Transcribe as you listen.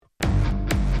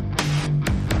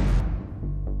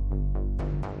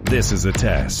This is a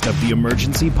test of the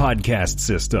emergency podcast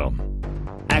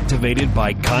system. Activated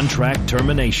by contract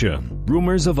termination.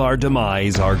 Rumors of our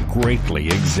demise are greatly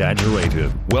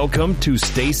exaggerated. Welcome to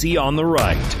Stacy on the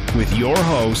Right with your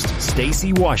host,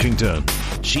 Stacy Washington.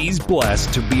 She's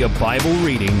blessed to be a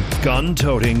Bible-reading,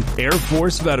 gun-toting, Air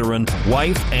Force veteran,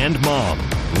 wife, and mom.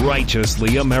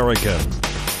 Righteously American.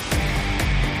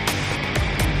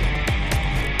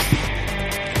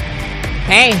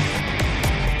 Hey,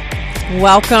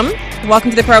 welcome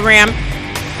to the program.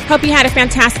 Hope you had a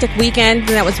fantastic weekend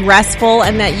that was restful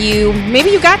and that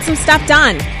maybe you got some stuff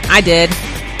done. I did.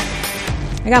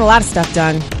 I got a lot of stuff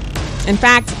done. In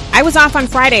fact, I was off on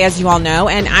Friday, as you all know,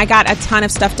 and I got a ton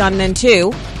of stuff done then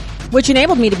too, which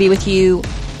enabled me to be with you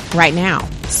right now.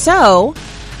 So,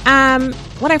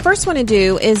 what I first want to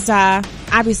do is,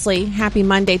 obviously, happy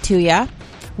Monday to you.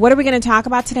 What are we going to talk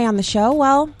about today on the show?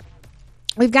 Well,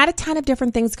 we've got a ton of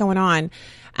different things going on.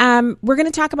 We're going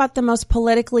to talk about the most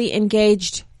politically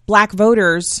engaged Black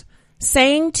voters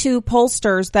saying to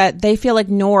pollsters that they feel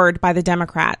ignored by the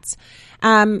Democrats.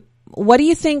 What do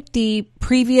you think the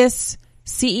previous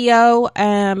CEO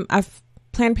of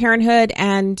Planned Parenthood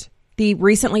and the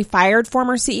recently fired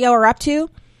former CEO are up to?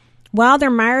 Well, they're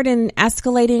mired in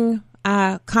escalating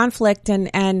conflict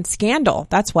and scandal.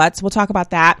 That's what. So we'll talk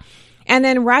about that. And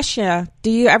then Russia, do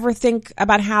you ever think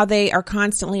about how they are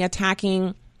constantly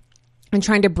attacking and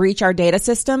trying to breach our data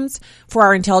systems for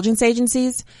our intelligence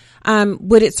agencies?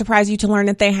 Would it surprise you to learn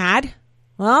that they had?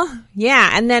 Well,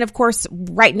 yeah. And then, of course,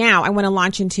 right now I want to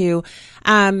launch into,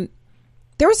 there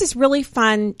was this really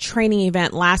fun training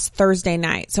event last Thursday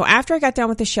night. So after I got done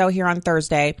with the show here on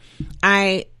Thursday,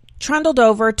 I trundled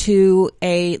over to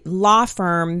a law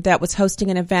firm that was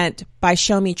hosting an event by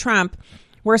Show Me Trump,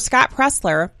 where Scott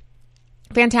Pressler,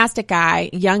 fantastic guy,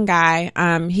 young guy.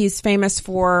 He's famous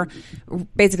for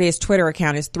basically his Twitter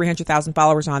account is 300,000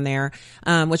 followers on there,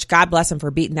 which God bless him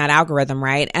for beating that algorithm,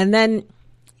 right? And then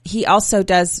he also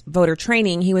does voter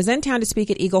training. He was in town to speak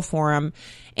at Eagle Forum.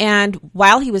 And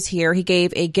while he was here, he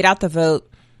gave a get out the vote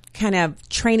kind of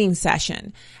training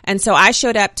session. And so I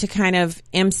showed up to kind of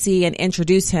MC and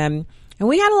introduce him. And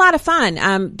we had a lot of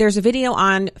fun. There's a video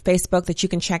on Facebook that you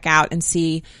can check out and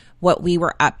see what we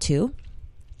were up to.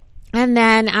 And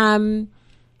then,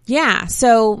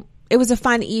 so it was a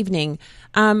fun evening.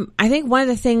 I think one of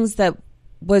the things that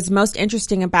was most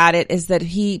interesting about it is that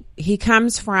he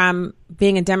comes from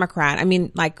being a Democrat. I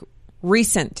mean, like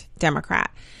recent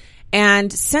Democrat.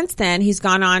 And since then, he's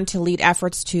gone on to lead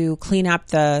efforts to clean up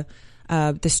the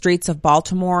streets of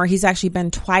Baltimore. He's actually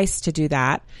been twice to do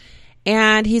that.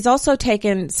 And he's also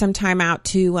taken some time out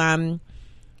to,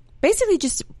 basically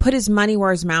just put his money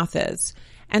where his mouth is.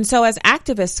 And so as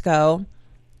activists go,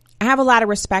 I have a lot of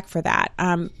respect for that.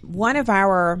 One of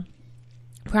our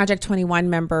Project 21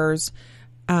 members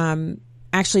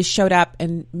actually showed up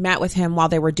and met with him while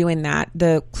they were doing that,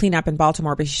 the cleanup in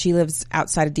Baltimore, because she lives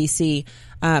outside of D.C.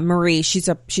 Marie, she's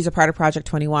a part of Project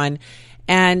 21.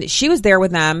 And she was there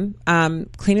with them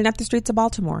cleaning up the streets of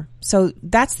Baltimore. So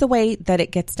that's the way that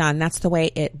it gets done. That's the way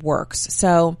it works.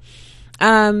 So,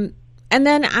 and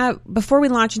then before we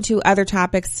launch into other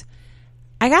topics,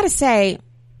 I got to say,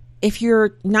 if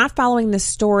you're not following this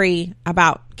story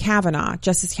about Kavanaugh,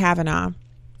 Justice Kavanaugh,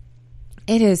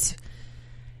 it is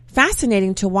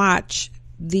fascinating to watch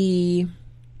I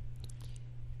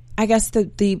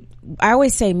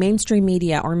always say mainstream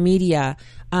media or media,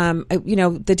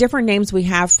 the different names we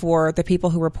have for the people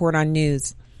who report on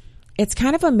news. It's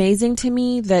kind of amazing to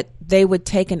me that they would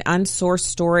take an unsourced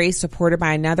story supported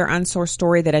by another unsourced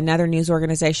story that another news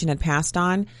organization had passed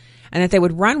on, and that they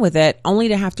would run with it only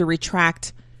to have to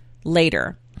retract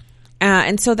later.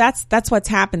 And so that's what's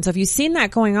happened. So if you've seen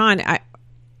that going on, I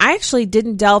actually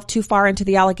didn't delve too far into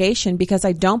the allegation because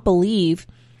I don't believe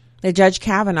that Judge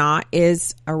Kavanaugh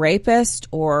is a rapist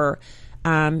or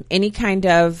any kind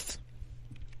of,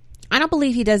 I don't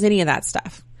believe he does any of that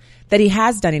stuff, that he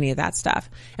has done any of that stuff.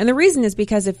 And the reason is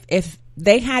because if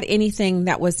they had anything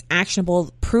that was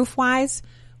actionable proof-wise,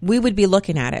 we would be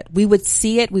looking at it. We would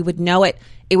see it. We would know it.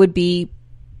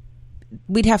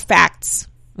 We'd have facts.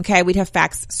 Okay. We'd have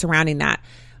facts surrounding that.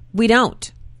 We don't.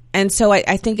 And so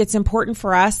I think it's important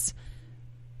for us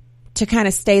to kind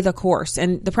of stay the course.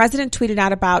 And the president tweeted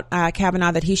out about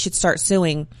Kavanaugh that he should start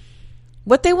suing.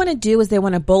 What they want to do is they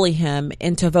want to bully him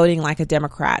into voting like a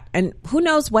Democrat. And who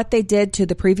knows what they did to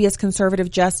the previous conservative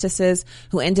justices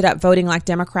who ended up voting like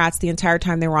Democrats the entire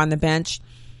time they were on the bench.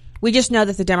 We just know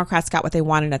that the Democrats got what they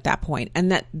wanted at that point,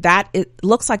 and that it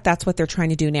looks like that's what they're trying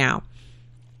to do now.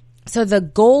 So the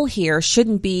goal here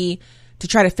shouldn't be to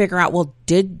try to figure out, well,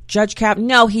 did Judge Kavanaugh?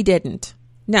 No, he didn't.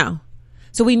 No.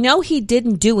 So we know he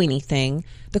didn't do anything.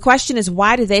 The question is,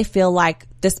 why do they feel like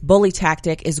this bully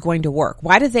tactic is going to work?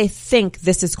 Why do they think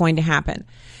this is going to happen?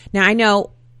 Now, I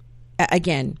know,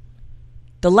 again,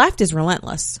 the left is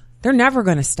relentless. They're never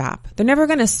going to stop. They're never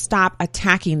going to stop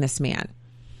attacking this man.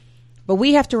 But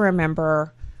we have to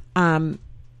remember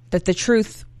that the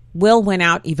truth will win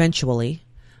out eventually.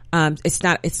 It's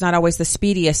not always the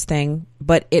speediest thing,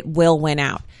 but it will win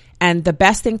out. And the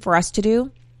best thing for us to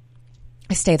do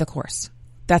is stay the course.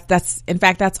 In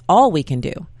fact, that's all we can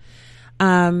do.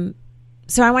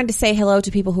 So I wanted to say hello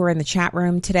to people who are in the chat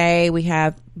room today. We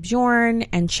have Bjorn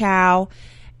and Chow,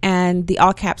 and the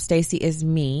all cap Stacy is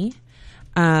me.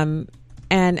 And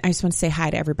I just want to say hi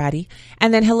to everybody.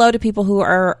 And then hello to people who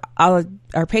are our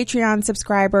Patreon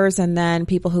subscribers, and then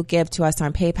people who give to us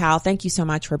on PayPal. Thank you so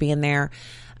much for being there.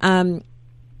 I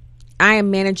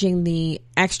am managing the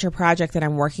extra project that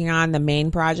I'm working on, the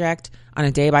main project, on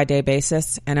a day-by-day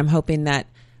basis, and I'm hoping that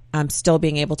still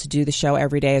being able to do the show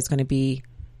every day is going to be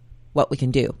what we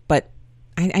can do. But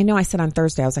I know I said on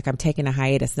Thursday, I was like, I'm taking a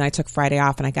hiatus, and I took Friday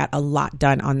off, and I got a lot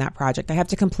done on that project. I have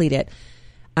to complete it,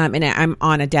 and I'm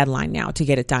on a deadline now to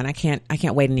get it done. I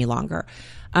can't wait any longer.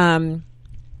 So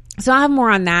I'll have more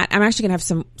on that. I'm actually going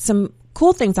to have some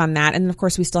cool things on that, and of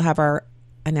course, we still have our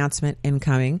announcement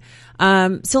incoming.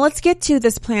 So let's get to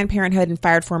this Planned Parenthood and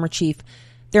fired former chief.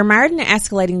 They're mired in an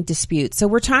escalating dispute. So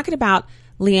we're talking about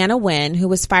Leanna Wen, who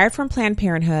was fired from Planned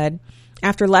Parenthood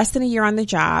after less than a year on the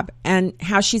job, and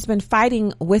how she's been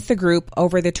fighting with the group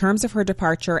over the terms of her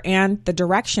departure and the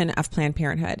direction of Planned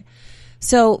Parenthood.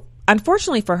 So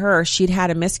unfortunately for her, she'd had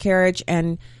a miscarriage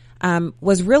and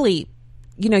was really,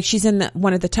 she's in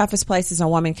one of the toughest places a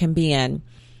woman can be in.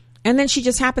 And then she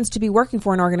just happens to be working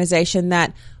for an organization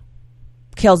that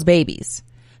kills babies.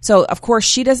 So, of course,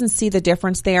 she doesn't see the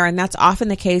difference there. And that's often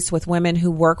the case with women who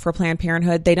work for Planned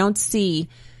Parenthood. They don't see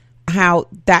how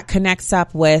that connects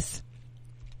up with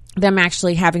them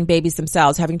actually having babies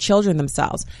themselves, having children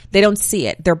themselves. They don't see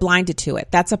it. They're blinded to it.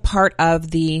 That's a part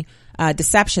of the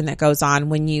deception that goes on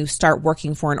when you start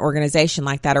working for an organization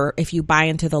like that, or if you buy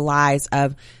into the lies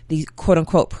of the quote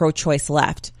unquote pro-choice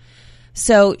left.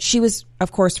 So she was,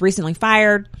 of course, recently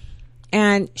fired,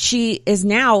 and she is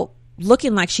now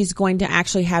looking like she's going to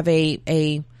actually have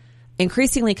a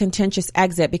increasingly contentious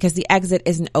exit, because the exit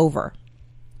isn't over.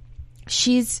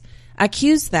 She's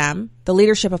accused them, the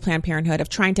leadership of Planned Parenthood, of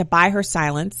trying to buy her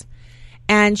silence.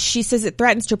 And she says it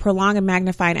threatens to prolong and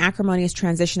magnify an acrimonious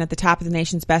transition at the top of the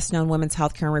nation's best-known women's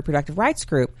healthcare and reproductive rights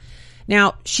group.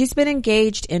 Now, she's been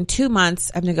engaged in 2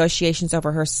 months of negotiations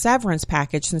over her severance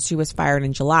package since she was fired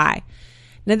in July.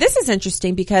 Now, this is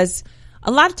interesting because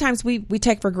a lot of times we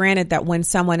take for granted that when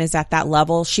someone is at that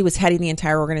level, she was heading the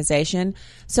entire organization.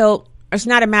 So it's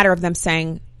not a matter of them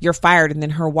saying, you're fired, and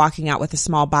then her walking out with a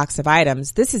small box of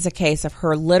items. This is a case of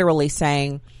her literally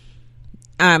saying,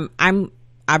 I'm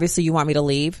obviously you want me to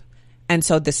leave, and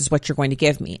so this is what you're going to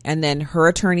give me. And then her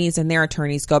attorneys and their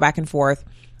attorneys go back and forth,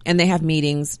 and they have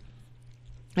meetings,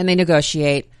 and they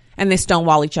negotiate, and they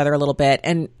stonewall each other a little bit.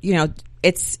 And,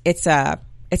 it's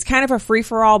kind of a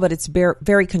free-for-all, but it's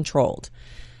very controlled.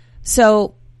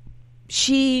 So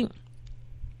she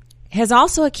has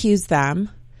also accused them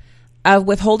of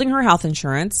withholding her health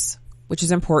insurance, which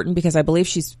is important because I believe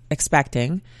she's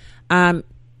expecting.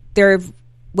 They've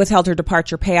withheld her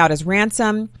departure payout as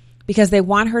ransom because they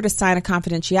want her to sign a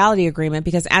confidentiality agreement,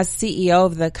 because as CEO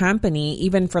of the company,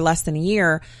 even for less than a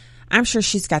year, I'm sure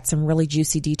she's got some really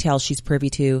juicy details she's privy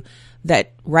to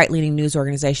that right-leaning news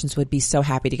organizations would be so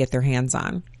happy to get their hands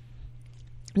on.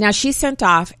 Now, she sent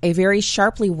off a very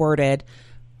sharply worded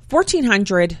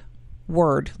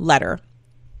 1,400-word letter,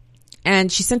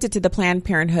 and she sent it to the Planned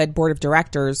Parenthood Board of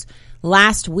Directors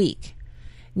last week.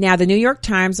 Now, the New York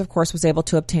Times, of course, was able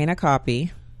to obtain a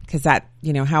copy, because that,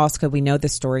 how else could we know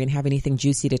this story and have anything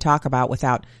juicy to talk about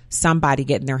without somebody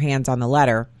getting their hands on the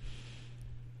letter?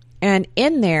 And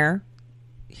in there,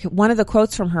 one of the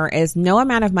quotes from her is, "No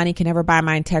amount of money can ever buy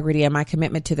my integrity and my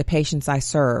commitment to the patients I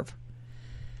serve."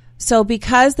 So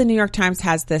because the New York Times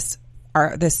has this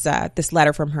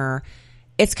letter from her,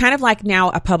 it's kind of like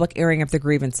now a public airing of the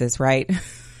grievances, right?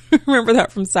 Remember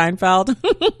that from Seinfeld?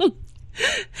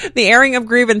 The airing of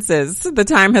grievances. The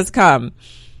time has come.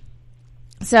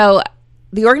 So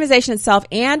the organization itself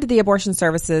and the abortion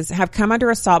services have come under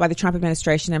assault by the Trump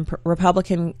administration and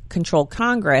Republican-controlled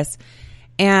Congress.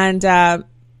 And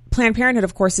Planned Parenthood,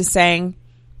 of course, is saying,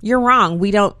 you're wrong.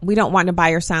 We don't want to buy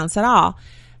your silence at all.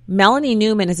 Melanie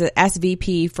Newman is a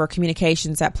SVP for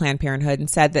communications at Planned Parenthood and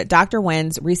said that Dr.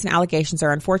 Nguyen's recent allegations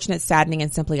are unfortunate, saddening,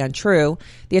 and simply untrue.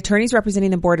 The attorneys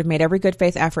representing the board have made every good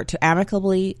faith effort to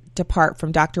amicably depart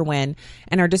from Dr. Nguyen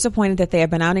and are disappointed that they have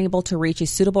been unable to reach a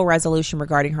suitable resolution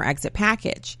regarding her exit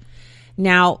package.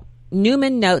 Now,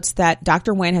 Newman notes that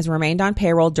Dr. Nguyen has remained on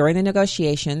payroll during the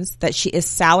negotiations, that she is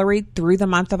salaried through the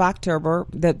month of October,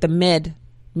 the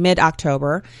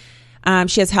mid-October.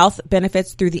 She has health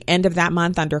benefits through the end of that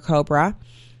month under COBRA,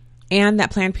 and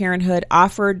that Planned Parenthood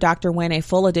offered Dr. Nguyen a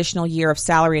full additional year of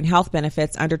salary and health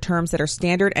benefits under terms that are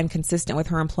standard and consistent with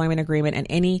her employment agreement and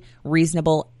any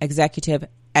reasonable executive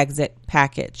exit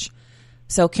package.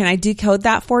 So can I decode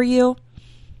that for you?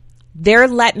 They're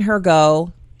letting her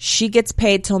go. She gets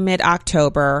paid till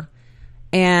mid-October,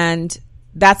 and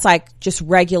that's like just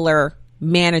regular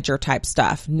manager type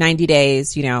stuff. 90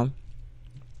 days,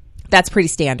 that's pretty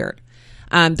standard.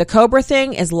 The COBRA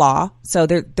thing is law, so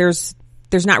there's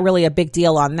not really a big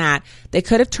deal on that. They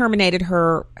could have terminated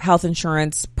her health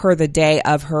insurance per the day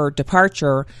of her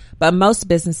departure, but most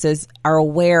businesses are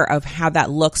aware of how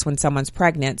that looks when someone's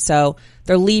pregnant, so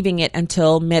they're leaving it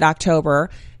until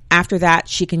mid-October. After that,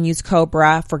 she can use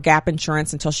COBRA for gap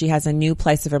insurance until she has a new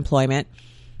place of employment.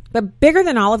 But bigger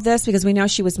than all of this, because we know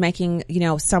she was making,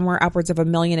 somewhere upwards of $1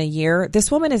 million a year,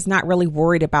 this woman is not really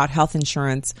worried about health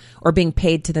insurance or being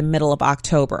paid to the middle of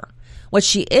October. What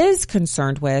she is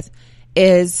concerned with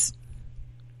is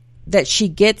that she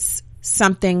gets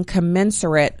something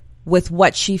commensurate with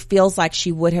what she feels like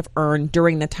she would have earned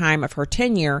during the time of her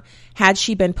tenure had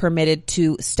she been permitted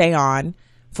to stay on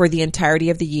for the entirety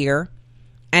of the year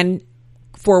and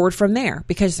forward from there,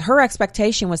 because her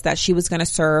expectation was that she was going to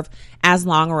serve as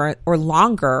long or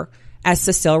longer as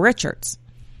Cecile Richards.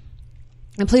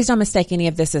 And please don't mistake any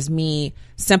of this as me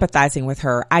sympathizing with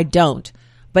her. I don't.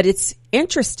 But it's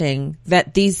interesting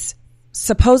that these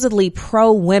supposedly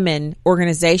pro-women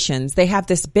organizations, they have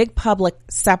this big public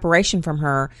separation from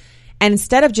her. And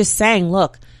instead of just saying,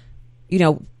 look,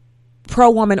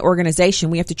 pro-woman organization,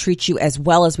 we have to treat you as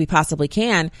well as we possibly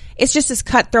can, it's just as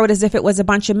cutthroat as if it was a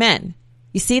bunch of men.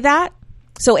 You see that?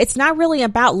 So it's not really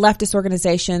about leftist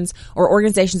organizations or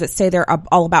organizations that say they're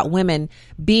all about women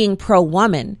being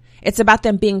pro-woman. It's about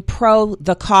them being pro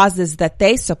the causes that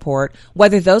they support,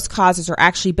 whether those causes are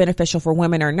actually beneficial for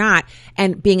women or not,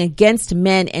 and being against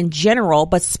men in general,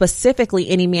 but specifically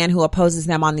any man who opposes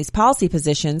them on these policy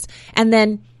positions. And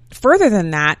then further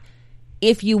than that,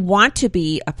 if you want to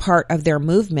be a part of their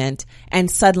movement and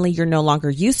suddenly you're no longer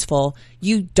useful,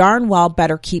 you darn well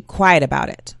better keep quiet about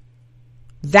it.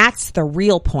 That's the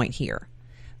real point here.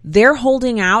 They're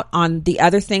holding out on the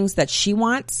other things that she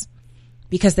wants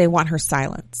because they want her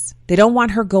silence. They don't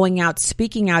want her going out,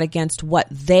 speaking out against what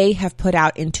they have put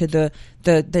out into the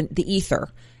ether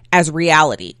as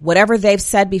reality. Whatever they've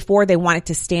said before, they want it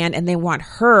to stand, and they want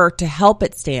her to help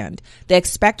it stand. They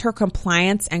expect her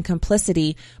compliance and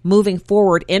complicity moving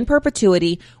forward in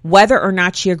perpetuity, whether or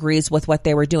not she agrees with what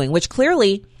they were doing, which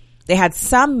clearly they had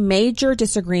some major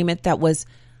disagreement that was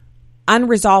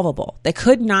unresolvable. They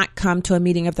could not come to a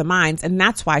meeting of the minds, and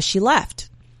that's why she left,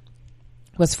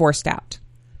 was forced out.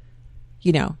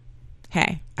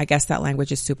 Hey, I guess that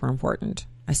language is super important.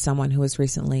 As someone who was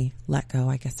recently let go,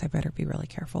 I guess I better be really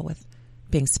careful with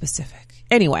being specific.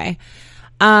 Anyway,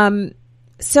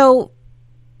 so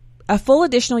a full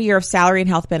additional year of salary and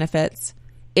health benefits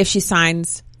if she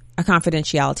signs a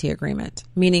confidentiality agreement,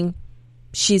 meaning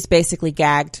she's basically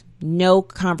gagged. No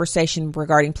conversation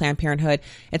regarding Planned Parenthood.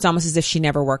 It's almost as if she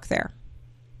never worked there.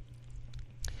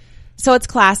 So it's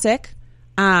classic.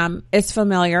 It's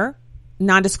familiar.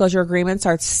 Non-disclosure agreements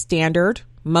are standard.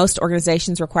 Most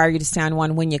organizations require you to sign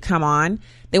one when you come on.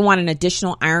 They want an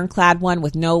additional ironclad one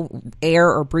with no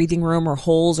air or breathing room or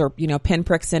holes or,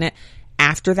 pinpricks in it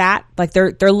after that. Like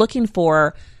they're looking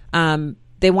for,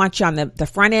 they want you on the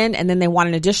front end, and then they want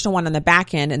an additional one on the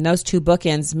back end. And those two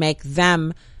bookends make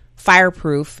them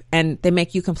fireproof, and they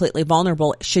make you completely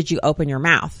vulnerable should you open your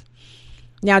mouth.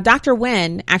 Now, Dr.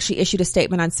 Nguyen actually issued a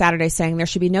statement on Saturday saying there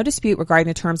should be no dispute regarding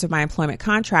the terms of my employment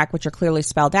contract, which are clearly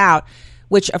spelled out,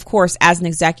 which, of course, as an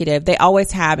executive, they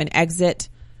always have an exit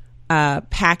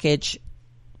package.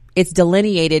 It's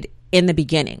delineated in the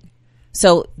beginning.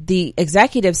 So the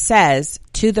executive says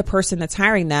to the person that's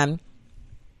hiring them,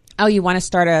 oh, you want to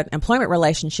start an employment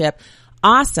relationship?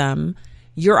 Awesome.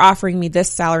 You're offering me this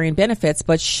salary and benefits,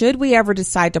 but should we ever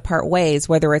decide to part ways,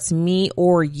 whether it's me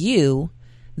or you,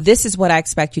 this is what I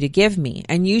expect you to give me.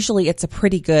 And usually it's a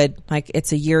pretty good,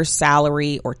 it's a year's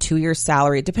salary or 2 years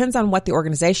salary. It depends on what the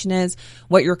organization is,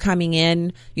 what you're coming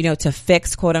in, to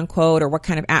fix, quote unquote, or what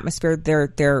kind of atmosphere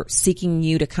they're seeking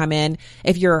you to come in.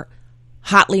 If you're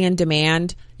hotly in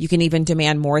demand, You can even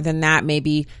demand more than that,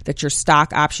 maybe that your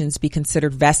stock options be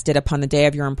considered vested upon the day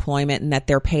of your employment and that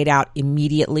they're paid out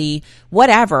immediately.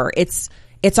 Whatever. It's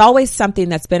always something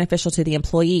that's beneficial to the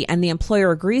employee, and the employer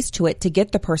agrees to it to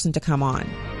get the person to come on.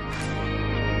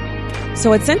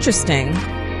 So it's interesting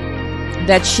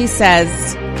that she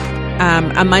says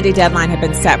a Monday deadline had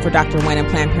been set for Dr. Nguyen and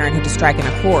Planned Parenthood to strike an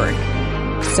accord.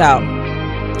 So,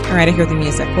 all right, I hear the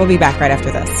music. We'll be back right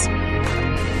after this.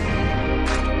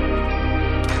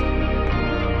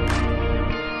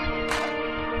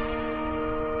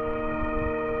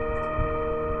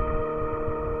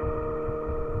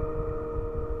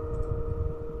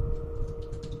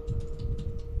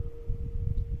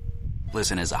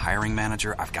 Listen, as a hiring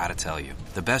manager, I've got to tell you,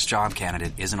 the best job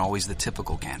candidate isn't always the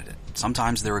typical candidate.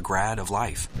 Sometimes they're a grad of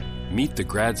life. Meet the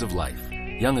grads of life.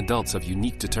 Young adults of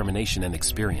unique determination and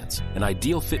experience. An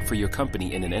ideal fit for your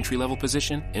company in an entry-level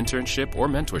position, internship, or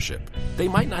mentorship. They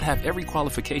might not have every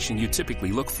qualification you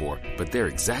typically look for, but they're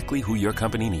exactly who your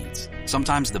company needs.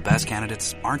 Sometimes the best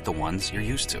candidates aren't the ones you're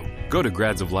used to. Go to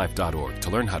gradsoflife.org to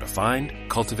learn how to find,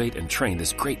 cultivate, and train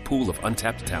this great pool of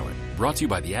untapped talent. Brought to you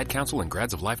by the Ad Council and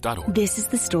gradsoflife.org. This is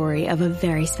the story of a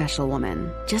very special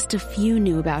woman. Just a few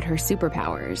knew about her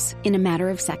superpowers. In a matter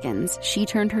of seconds, she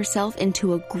turned herself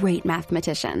into a great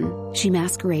mathematician. She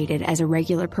masqueraded as a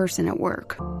regular person at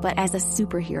work, but as a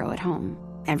superhero at home.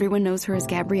 Everyone knows her as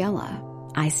Gabriella.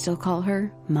 I still call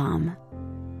her Mom.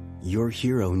 Your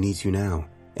hero needs you now,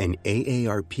 and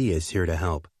AARP is here to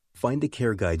help. Find the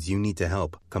care guides you need to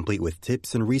help, complete with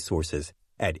tips and resources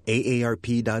at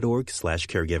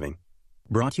aarp.org/caregiving.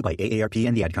 Brought to you by AARP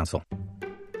and the Ad Council.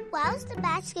 Why was the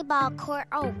basketball court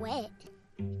all wet?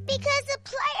 Because the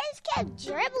players kept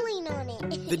dribbling on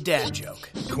it. The dad joke.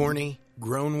 Corny,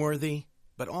 groan-worthy,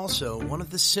 but also one of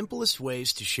the simplest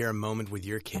ways to share a moment with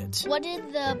your kids. What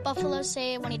did the buffalo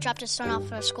say when he dropped his son off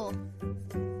for school?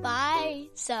 Bye,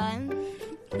 son.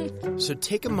 So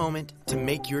take a moment to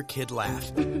make your kid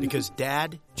laugh, because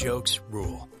dad jokes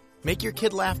rule. Make your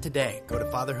kid laugh today. Go to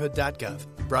fatherhood.gov.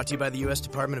 Brought to you by the U.S.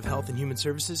 Department of Health and Human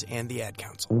Services and the Ad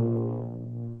Council.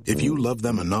 If you love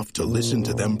them enough to listen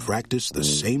to them practice the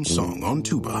same song on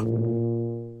tuba,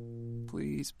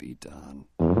 Please be done.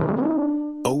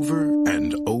 over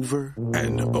and over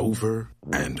and over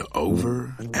and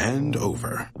over and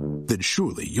over, then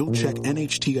surely you'll check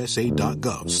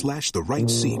NHTSA.gov/the right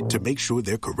seat to make sure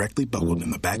they're correctly buckled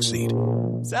in the back seat.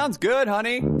 Sounds good,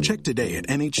 honey. Check today at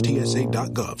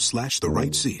NHTSA.gov/the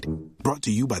right seat. Brought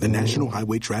to you by the National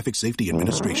Highway Traffic Safety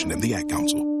Administration and the Ad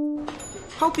Council.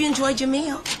 Hope you enjoyed your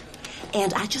meal.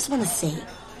 And I just want to say,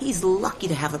 he's lucky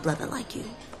to have a brother like you.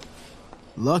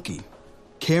 Lucky?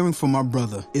 Caring for my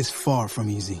brother is far from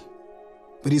easy.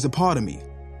 But he's a part of me,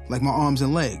 like my arms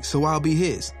and legs, so I'll be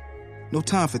his. No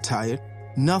time for tired.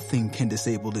 Nothing can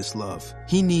disable this love.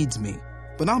 He needs me,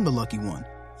 but I'm the lucky one,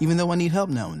 even though I need help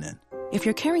now and then. If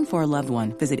you're caring for a loved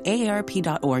one, visit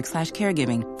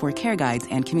aarp.org/caregiving for care guides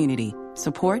and community.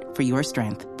 Support for your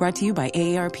strength. Brought to you by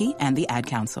AARP and the Ad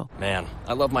Council. Man,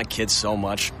 I love my kids so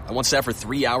much. I once sat for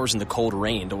 3 hours in the cold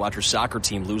rain to watch her soccer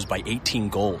team lose by 18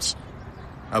 goals.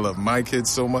 I love my kids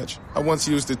so much, I once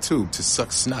used a tube to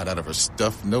suck snot out of her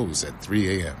stuffed nose at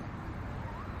 3 a.m.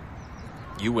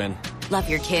 You win. Love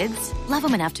your kids? Love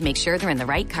them enough to make sure they're in the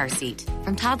right car seat.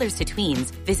 From toddlers to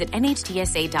tweens, visit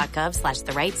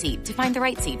NHTSA.gov/the right seat to find the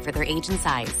right seat for their age and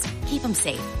size. Keep them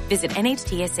safe. Visit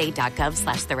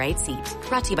NHTSA.gov/the right seat.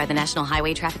 Brought to you by the National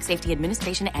Highway Traffic Safety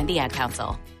Administration and the Ad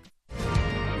Council.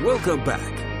 Welcome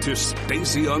back to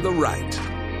Stacy on the Right.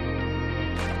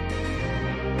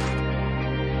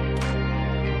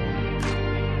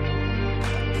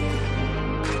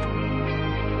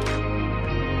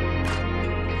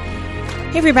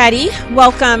 Hey everybody,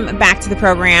 welcome back to the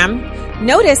program.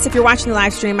 Notice if you're watching the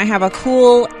live stream, I have a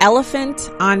cool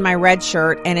elephant on my red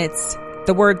shirt, and it's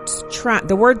the word Trump.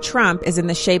 The word Trump is in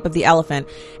the shape of the elephant,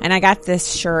 and I got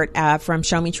this shirt from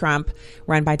Show Me Trump,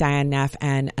 run by Diane Neff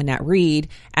and Annette Reed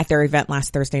at their event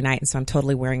last Thursday night, and so I'm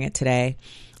totally wearing it today.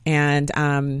 And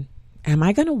am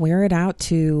I going to wear it out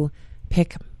to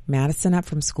pick Madison up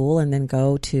from school and then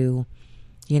go to,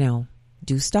 do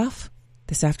stuff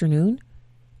this afternoon?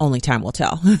 Only time will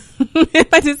tell.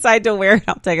 If I decide to wear it,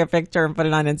 I'll take a picture and put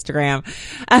it on Instagram.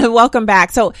 Welcome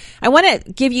back. So I want to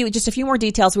give you just a few more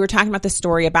details. We were talking about this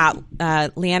story about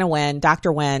Leana Wen,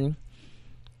 Dr. Wen,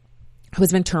 who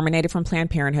has been terminated from Planned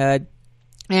Parenthood.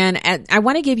 And I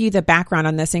want to give you the background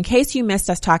on this in case you missed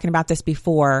us talking about this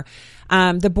before.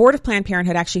 The board of Planned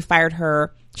Parenthood actually fired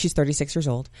her. She's 36 years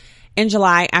old in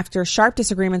July after sharp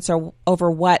disagreements over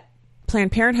what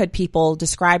Planned Parenthood people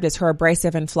described as her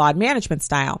abrasive and flawed management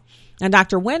style. And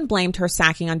Dr. Nguyen blamed her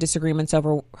sacking on disagreements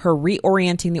over her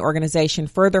reorienting the organization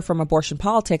further from abortion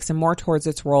politics and more towards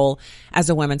its role as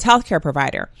a women's healthcare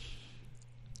provider.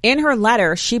 In her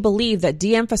letter, she believed that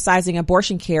de-emphasizing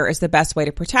abortion care is the best way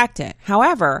to protect it.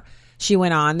 However, she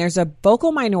went on, there's a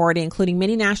vocal minority, including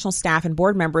many national staff and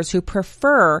board members, who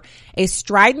prefer a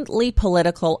stridently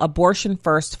political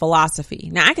abortion-first philosophy.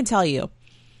 Now, I can tell you,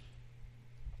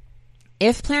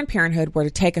 if Planned Parenthood were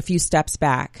to take a few steps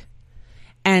back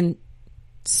and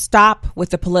stop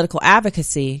with the political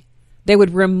advocacy, they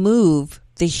would remove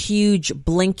the huge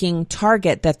blinking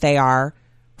target that they are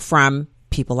from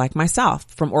people like myself,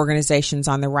 from organizations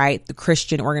on the right, the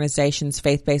Christian organizations,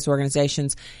 faith-based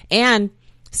organizations, and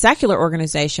secular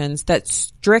organizations that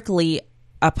strictly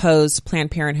oppose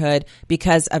Planned Parenthood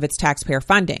because of its taxpayer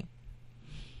funding.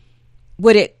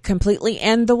 Would it completely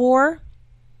end the war?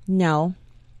 No.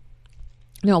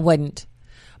 No, it wouldn't.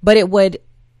 But it would,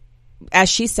 as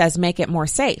she says, make it more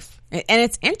safe. And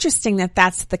it's interesting that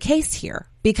that's the case here,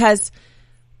 because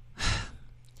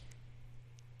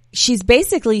she's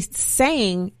basically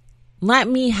saying, let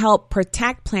me help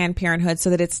protect Planned Parenthood so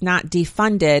that it's not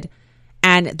defunded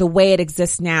and the way it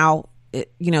exists now,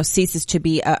 ceases to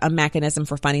be a mechanism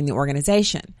for funding the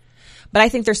organization. But I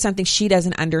think there's something she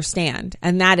doesn't understand,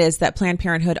 and that is that Planned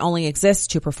Parenthood only exists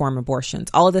to perform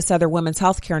abortions. All of this other women's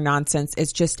health care nonsense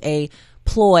is just a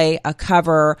ploy, a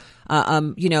cover,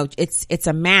 it's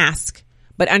a mask,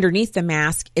 but underneath the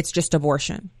mask, it's just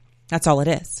abortion. That's all it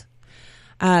is.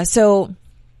 So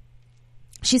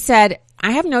she said,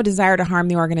 I have no desire to harm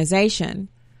the organization,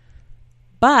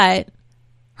 but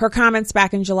her comments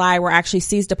back in July were actually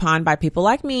seized upon by people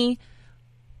like me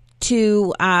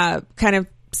to kind of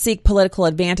seek political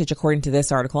advantage, according to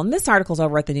this article. And this article is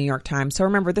over at the New York Times. So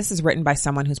remember, this is written by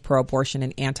someone who's pro-abortion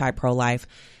and anti-pro-life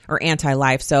or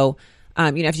anti-life. So,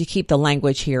 if you keep the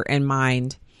language here in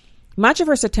mind. Much of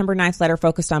her September 9th letter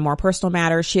focused on more personal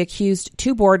matters. She accused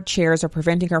 2 board chairs of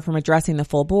preventing her from addressing the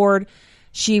full board.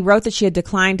 She wrote that she had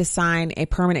declined to sign a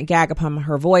permanent gag upon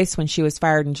her voice when she was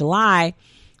fired in July,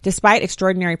 despite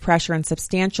extraordinary pressure and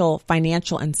substantial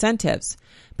financial incentives.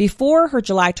 Before her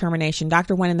July termination,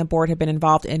 Dr. Nguyen and the board had been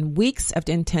involved in weeks of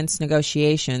intense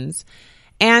negotiations,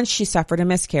 and she suffered a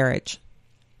miscarriage.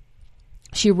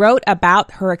 She wrote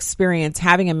about her experience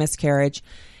having a miscarriage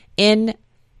in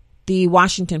the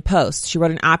Washington Post. She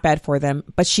wrote an op-ed for them,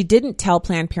 but she didn't tell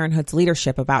Planned Parenthood's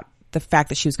leadership about the fact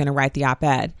that she was going to write the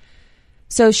op-ed.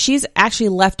 So she's actually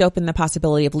left open the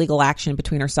possibility of legal action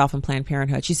between herself and Planned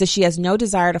Parenthood. She says she has no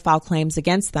desire to file claims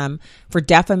against them for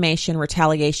defamation,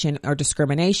 retaliation, or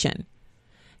discrimination.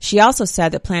 She also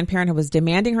said that Planned Parenthood was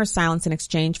demanding her silence in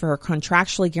exchange for her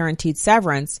contractually guaranteed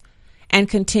severance and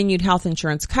continued health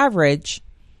insurance coverage,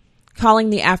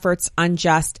 calling the efforts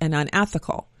unjust and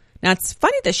unethical. Now, it's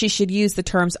funny that she should use the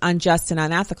terms unjust and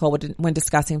unethical when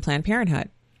discussing Planned Parenthood,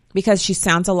 because she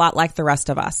sounds a lot like the rest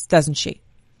of us, doesn't she?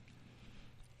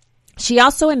 She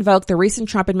also invoked the recent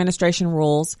Trump administration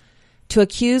rules to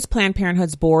accuse Planned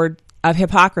Parenthood's board of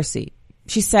hypocrisy.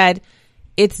 She said,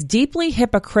 it's deeply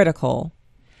hypocritical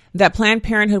that Planned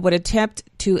Parenthood would attempt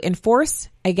to enforce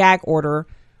a gag order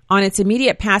on its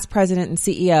immediate past president and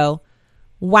CEO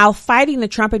while fighting the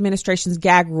Trump administration's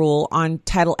gag rule on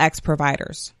Title X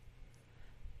providers.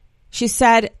 She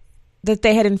said that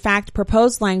they had in fact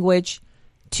proposed language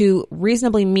to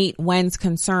reasonably meet Nguyen's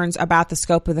concerns about the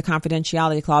scope of the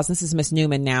confidentiality clause. This is Ms.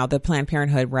 Newman now, the Planned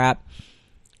Parenthood rep.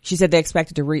 She said they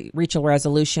expected to reach a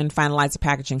resolution, finalize the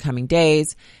package in coming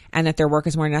days, and that their work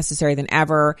is more necessary than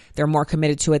ever. They're more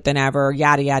committed to it than ever,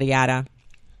 yada, yada, yada.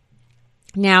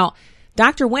 Now,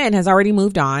 Dr. Nguyen has already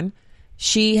moved on.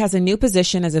 She has a new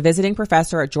position as a visiting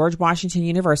professor at George Washington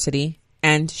University,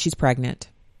 and she's pregnant.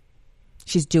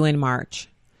 She's due in March.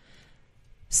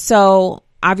 So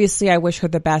obviously, I wish her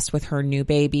the best with her new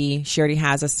baby. She already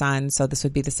has a son, so this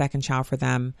would be the second child for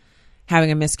them.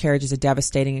 Having a miscarriage is a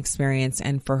devastating experience,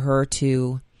 and for her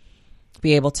to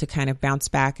be able to kind of bounce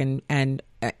back and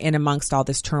in amongst all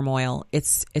this turmoil,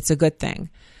 it's a good thing.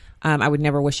 I would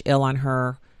never wish ill on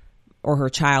her or her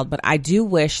child, but I do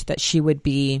wish that she would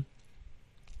be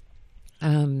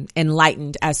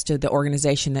enlightened as to the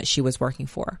organization that she was working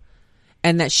for,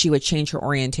 and that she would change her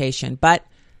orientation. But,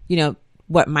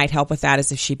 what might help with that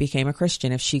is if she became a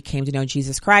Christian. If she came to know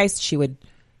Jesus Christ, she would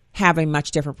have a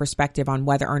much different perspective on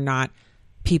whether or not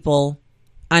people,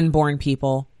 unborn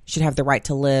people, should have the right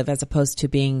to live, as opposed to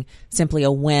being simply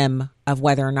a whim of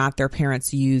whether or not their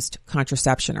parents used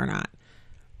contraception or not.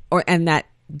 And that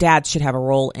dads should have a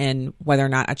role in whether or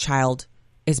not a child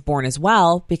is born as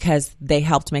well, because they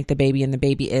helped make the baby, and the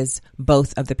baby is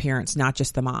both of the parents, not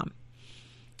just the mom.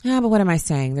 But what am I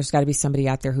saying? There's got to be somebody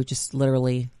out there who just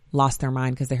literally lost their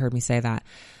mind because they heard me say that.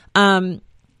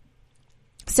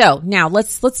 So now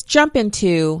let's jump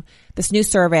into this new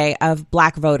survey of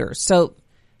black voters. So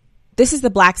this is the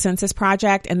Black Census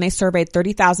Project, and they surveyed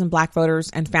 30,000 black voters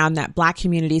and found that black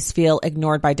communities feel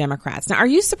ignored by Democrats. Now, are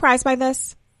you surprised by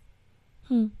this?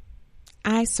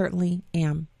 I certainly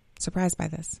am surprised by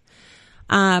this.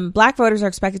 Black voters are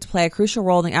expected to play a crucial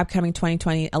role in the upcoming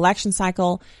 2020 election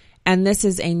cycle, and this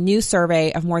is a new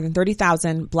survey of more than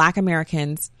 30,000 black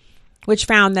Americans, which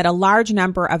found that a large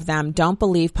number of them don't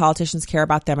believe politicians care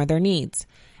about them or their needs.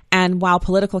 And while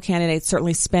political candidates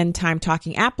certainly spend time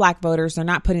talking at black voters, they're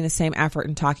not putting the same effort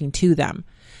in talking to them.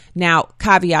 Now,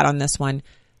 caveat on this one,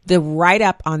 the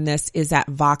write-up on this is at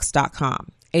Vox.com,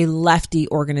 a lefty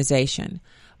organization.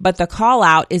 But the call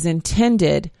out is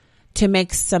intended to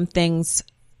make some things,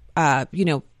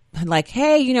 like,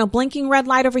 hey, blinking red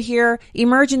light over here,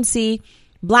 emergency,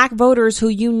 black voters who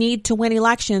you need to win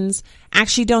elections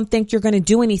actually don't think you're going to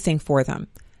do anything for them.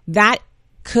 That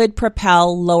could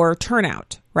propel lower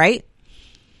turnout, right?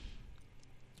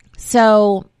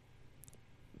 So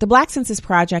the Black Census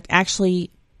Project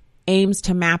actually aims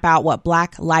to map out what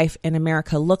black life in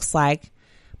America looks like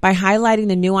by highlighting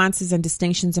the nuances and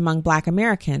distinctions among black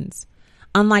Americans.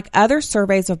 Unlike other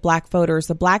surveys of black voters,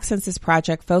 the Black Census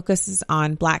Project focuses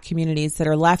on black communities that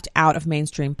are left out of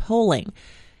mainstream polling,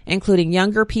 including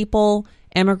younger people,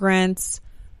 immigrants,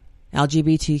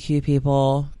 LGBTQ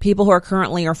people who are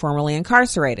currently or formerly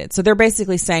incarcerated. So they're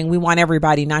basically saying we want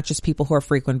everybody, not just people who are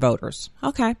frequent voters.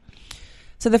 Okay.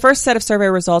 So the first set of survey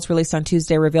results released on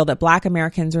Tuesday revealed that black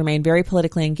Americans remain very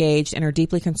politically engaged and are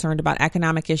deeply concerned about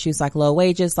economic issues like low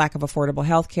wages, lack of affordable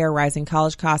health care, rising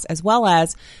college costs, as well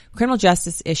as criminal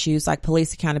justice issues like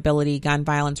police accountability, gun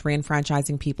violence,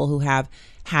 reenfranchising people who have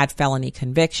had felony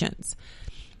convictions.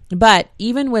 But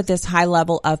even with this high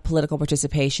level of political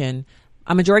participation,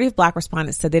 a majority of black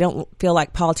respondents said they don't feel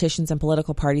like politicians and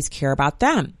political parties care about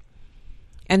them.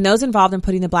 And those involved in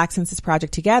putting the Black Census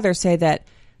Project together say that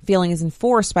feeling is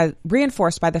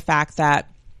reinforced by the fact that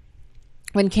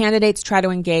when candidates try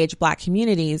to engage black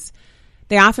communities,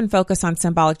 they often focus on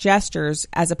symbolic gestures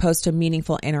as opposed to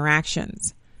meaningful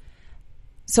interactions.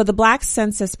 So the Black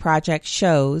Census Project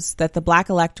shows that the black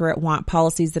electorate want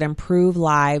policies that improve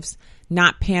lives,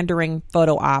 not pandering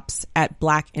photo ops at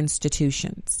black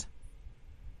institutions.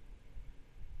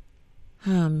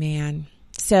 Oh, man.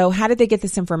 So how did they get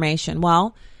this information?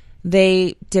 Well,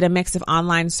 they did a mix of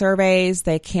online surveys,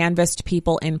 they canvassed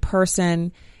people in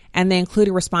person, and they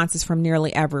included responses from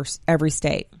nearly every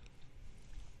state.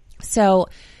 So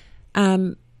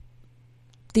the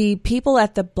people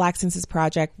at the Black Census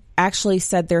Project actually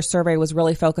said their survey was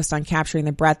really focused on capturing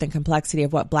the breadth and complexity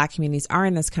of what black communities are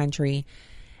in this country.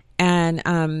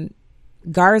 And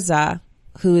Garza,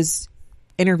 who is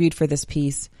interviewed for this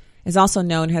piece, is also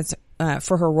known as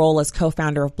for her role as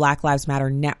co-founder of Black Lives Matter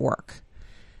Network.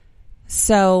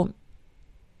 So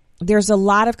there's a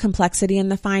lot of complexity in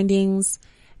the findings,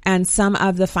 and some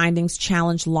of the findings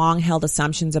challenge long-held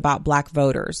assumptions about black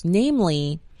voters,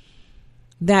 namely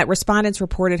that respondents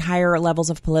reported higher levels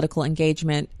of political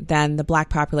engagement than the black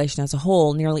population as a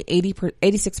whole. Nearly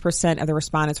 86% of the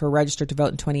respondents were registered to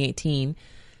vote in 2018.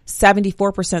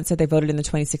 74% said they voted in the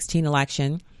 2016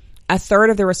 election. A third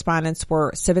of the respondents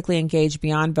were civically engaged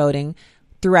beyond voting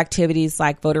through activities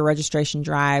like voter registration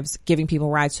drives, giving people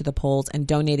rides to the polls, and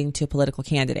donating to political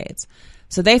candidates.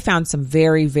 So they found some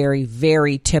very, very,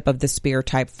 very tip of the spear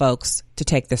type folks to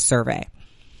take this survey.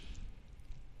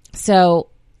 So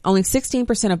only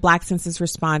 16% of Black Census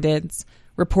respondents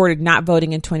reported not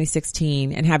voting in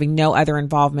 2016 and having no other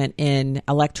involvement in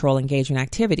electoral engagement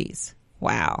activities.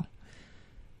 Wow.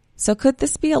 So could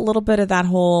this be a little bit of that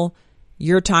whole,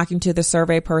 you're talking to the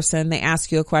survey person, they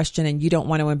ask you a question and you don't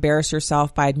want to embarrass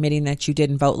yourself by admitting that you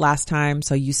didn't vote last time,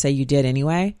 so you say you did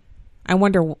anyway? I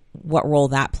wonder what role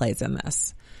that plays in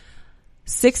this.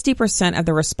 60% of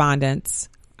the respondents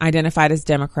identified as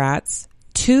Democrats,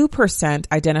 2%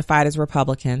 identified as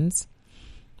Republicans,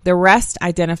 the rest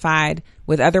identified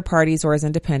with other parties or as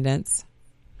independents.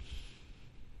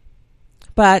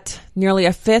 But nearly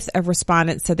a fifth of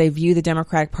respondents said they view the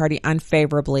Democratic Party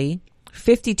unfavorably.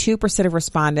 52% of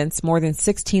respondents, more than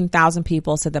 16,000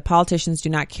 people, said that politicians do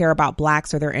not care about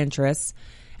blacks or their interests.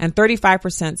 And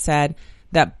 35% said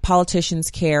that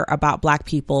politicians care about black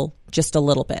people just a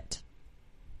little bit.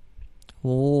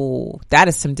 Oh, that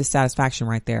is some dissatisfaction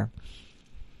right there.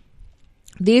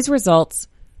 These results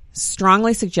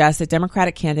strongly suggest that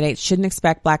Democratic candidates shouldn't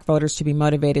expect black voters to be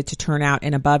motivated to turn out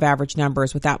in above average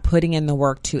numbers without putting in the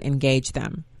work to engage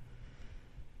them.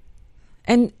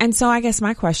 And so I guess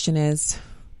my question is,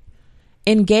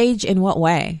 engage in what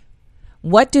way?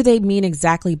 What do they mean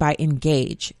exactly by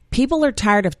engage? People are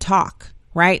tired of talk,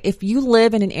 right? If you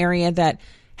live in an area that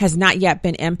has not yet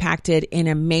been impacted in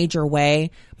a major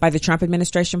way by the Trump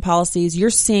administration policies,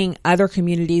 you're seeing other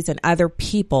communities and other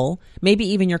people,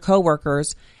 maybe even your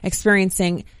coworkers,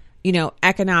 experiencing,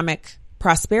 economic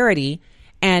prosperity,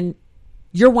 and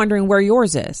you're wondering where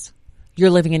yours is. You're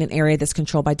living in an area that's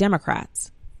controlled by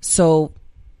Democrats. So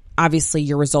obviously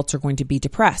your results are going to be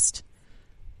depressed.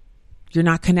 You're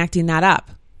not connecting that up.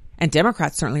 And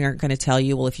Democrats certainly aren't going to tell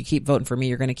you, well, if you keep voting for me,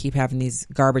 you're going to keep having these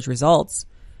garbage results.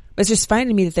 But it's just funny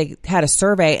to me that they had a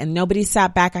survey and nobody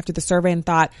sat back after the survey and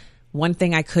thought, one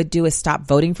thing I could do is stop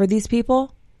voting for these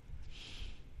people.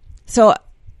 So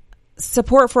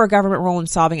support for a government role in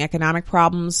solving economic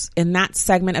problems. In that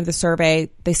segment of the survey,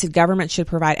 they said government should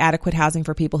provide adequate housing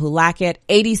for people who lack it.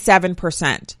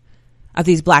 87% of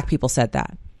these black people said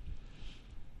that.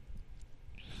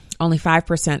 Only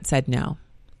 5% said no.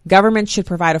 Government should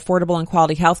provide affordable and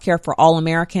quality health care for all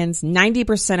Americans.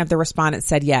 90% of the respondents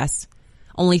said yes.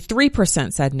 Only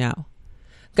 3% said no.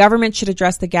 Government should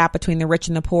address the gap between the rich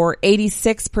and the poor.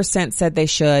 86% said they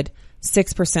should.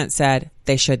 6% said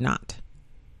they should not.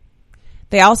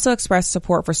 They also expressed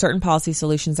support for certain policy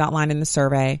solutions outlined in the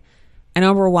survey. An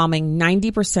overwhelming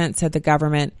 90% said the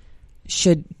government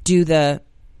should do the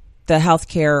health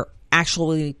care,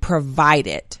 actually provide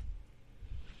it.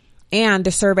 And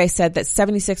the survey said that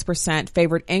 76%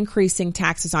 favored increasing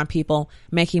taxes on people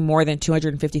making more than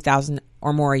 $250,000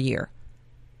 or more a year.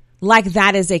 Like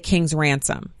that is a king's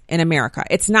ransom in America.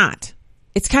 It's not.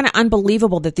 It's kind of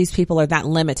unbelievable that these people are that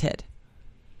limited.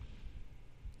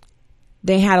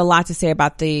 They had a lot to say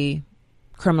about the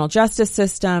criminal justice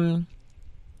system.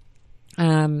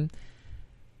 They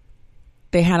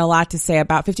had a lot to say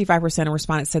about 55% of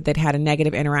respondents said they'd had a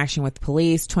negative interaction with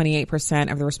police. 28%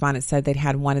 of the respondents said they'd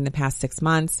had one in the past 6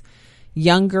 months.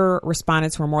 Younger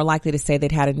respondents were more likely to say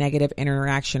they'd had a negative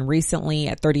interaction recently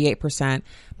at 38%,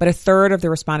 but a third of the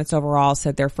respondents overall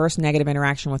said their first negative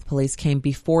interaction with police came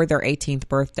before their 18th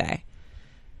birthday.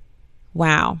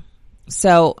 Wow.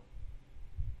 So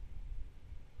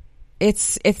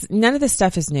it's none of this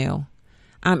stuff is new.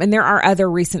 And there are other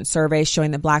recent surveys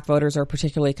showing that black voters are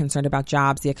particularly concerned about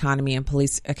jobs, the economy, and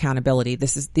police accountability.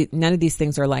 None of these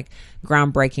things are like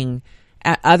groundbreaking,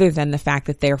 other than the fact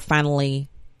that they're finally,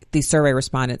 these survey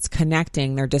respondents,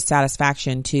 connecting their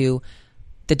dissatisfaction to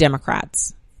the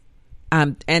Democrats.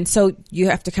 And so you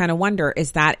have to kind of wonder,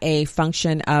 is that a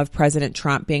function of President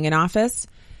Trump being in office?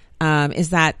 Does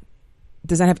that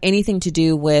have anything to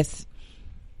do with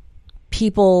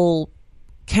people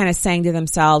kind of saying to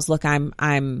themselves, look,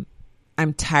 I'm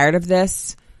tired of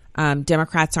this.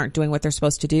 Democrats aren't doing what they're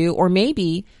supposed to do. Or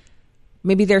maybe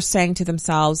they're saying to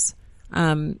themselves,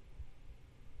 that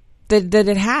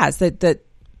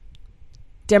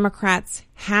Democrats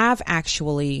have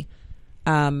actually,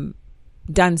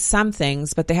 done some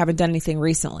things, but they haven't done anything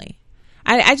recently.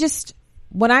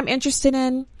 What I'm interested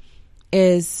in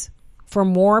is for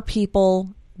more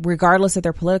people, regardless of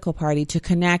their political party, to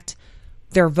connect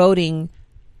their voting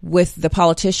with the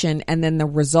politician and then the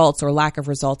results or lack of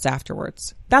results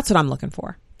afterwards. That's what I'm looking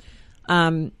for.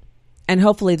 And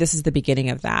hopefully this is the beginning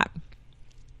of that.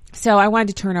 So I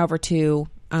wanted to turn over to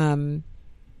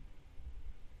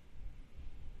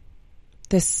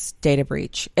this data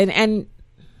breach. And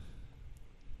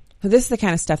this is the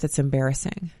kind of stuff that's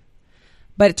embarrassing.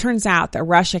 But it turns out that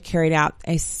Russia carried out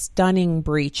a stunning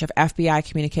breach of FBI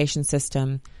communication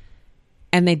system,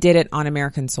 and they did it on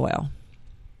American soil.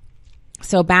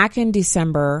 So back in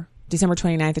December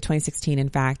 29th of 2016, in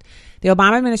fact, the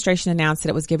Obama administration announced that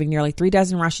it was giving nearly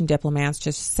 36 Russian diplomats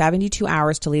just 72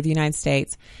 hours to leave the United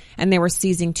States, and they were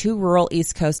seizing 2 rural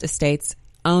East Coast estates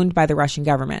owned by the Russian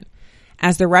government.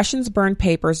 As the Russians burned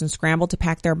papers and scrambled to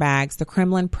pack their bags, the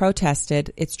Kremlin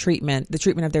protested the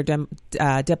treatment of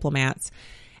their diplomats,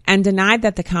 and denied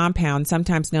that the compound,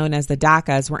 sometimes known as the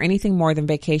dachas, were anything more than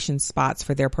vacation spots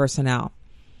for their personnel.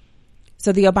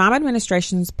 So the Obama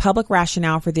administration's public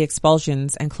rationale for the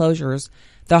expulsions and closures,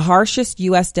 the harshest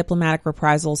U.S. diplomatic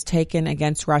reprisals taken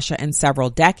against Russia in several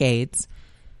decades,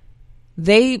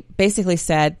 they basically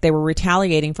said they were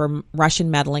retaliating for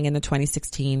Russian meddling in the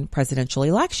 2016 presidential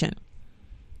election.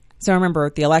 So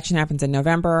remember, the election happens in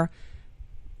November.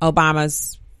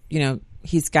 Obama's,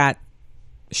 he's got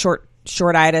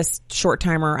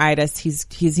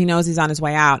short-timeritis. He knows he's on his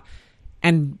way out.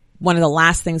 And one of the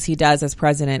last things he does as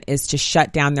president is to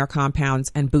shut down their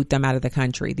compounds and boot them out of the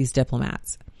country, these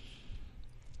diplomats.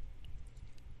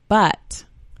 But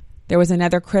there was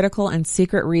another critical and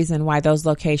secret reason why those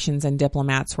locations and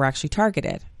diplomats were actually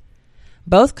targeted.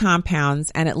 Both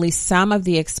compounds and at least some of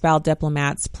the expelled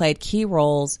diplomats played key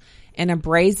roles in a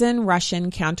brazen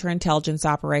Russian counterintelligence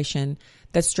operation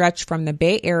that stretched from the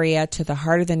Bay Area to the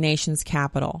heart of the nation's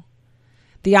capital.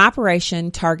 The operation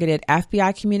targeted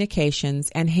FBI communications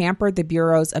and hampered the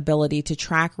Bureau's ability to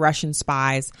track Russian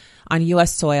spies on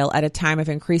U.S. soil at a time of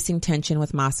increasing tension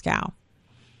with Moscow.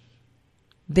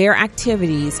 Their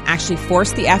activities actually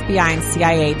forced the FBI and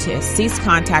CIA to cease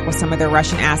contact with some of their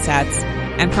Russian assets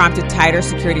and prompted tighter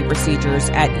security procedures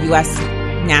at U.S.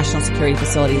 national security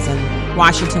facilities in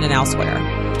Washington and elsewhere.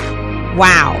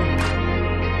 Wow.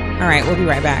 All right, we'll be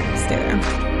right back. Stay there.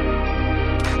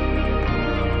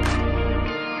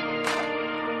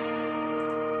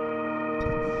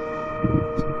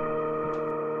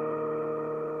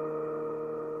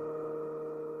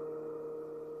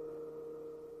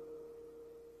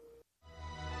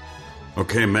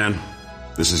 Okay, man,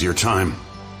 this is your time.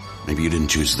 Maybe you didn't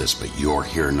choose this, but you're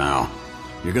here now.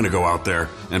 You're gonna go out there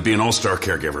and be an all-star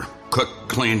caregiver. Cook,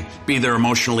 clean, be there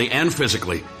emotionally and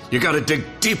physically. You gotta dig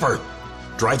deeper.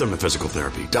 Drive them to physical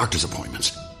therapy, doctor's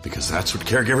appointments, because that's what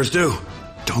caregivers do.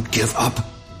 Don't give up.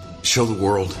 Show the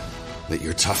world that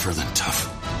you're tougher than tough.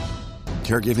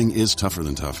 Caregiving is tougher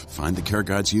than tough. Find the care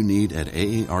guides you need at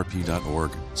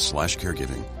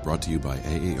aarp.org/caregiving. Brought to you by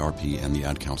AARP and the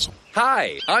Ad Council.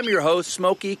 Hi, I'm your host,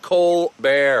 Smokey Cole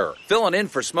Bear. Filling in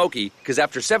for Smokey, because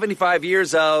after 75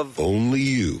 years of... Only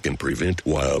you can prevent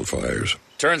wildfires.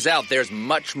 Turns out there's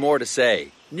much more to say.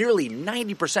 Nearly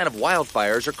 90% of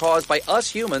wildfires are caused by us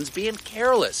humans being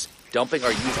careless, dumping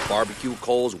our used barbecue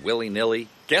coals willy-nilly.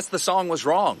 Guess the song was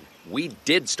wrong. We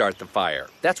did start the fire.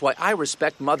 That's why I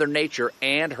respect Mother Nature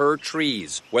and her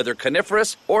trees, whether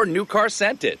coniferous or new car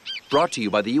scented. Brought to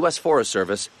you by the U.S. Forest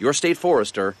Service, your state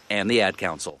forester, and the Ad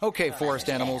Council. Okay, forest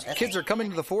animals, kids are coming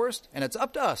to the forest, and it's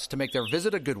up to us to make their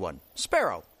visit a good one.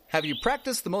 Sparrow, have you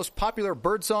practiced the most popular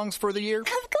bird songs for the year? Of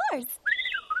course.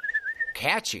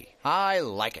 Catchy. I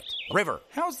like it. River,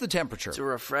 how's the temperature? It's a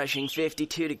refreshing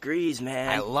 52 degrees, man.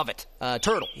 I love it.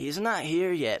 Turtle. He's not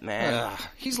here yet, man.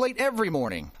 He's late every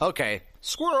morning. Okay.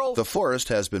 Squirrel. The forest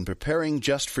has been preparing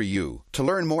just for you. To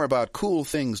learn more about cool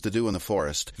things to do in the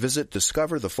forest, visit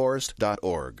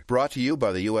discovertheforest.org. Brought to you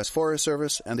by the U.S. Forest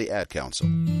Service and the Ad Council.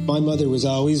 My mother was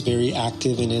always very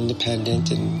active and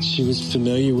independent, and she was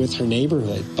familiar with her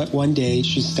neighborhood. But one day,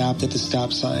 she stopped at the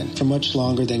stop sign for much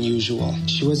longer than usual.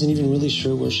 She wasn't even really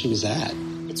sure where she was at.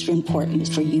 It's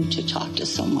important for you to talk to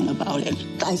someone about it.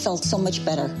 I felt so much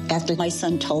better after my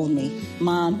son told me,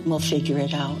 Mom, we'll figure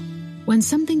it out. When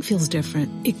something feels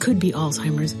different, it could be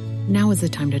Alzheimer's. Now is the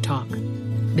time to talk.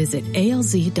 Visit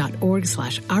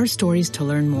alz.org/ourstories to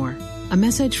learn more. A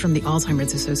message from the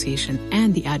Alzheimer's Association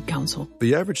and the Ad Council.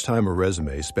 The average time a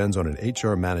resume spends on an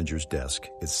HR manager's desk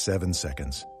is 7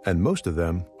 seconds, and most of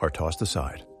them are tossed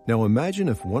aside. Now imagine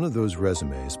if one of those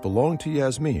resumes belonged to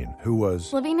Yasmin, who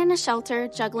was living in a shelter,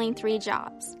 juggling 3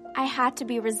 jobs. I had to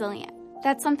be resilient.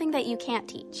 That's something that you can't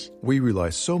teach. We rely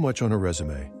so much on a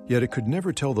resume, yet it could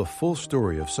never tell the full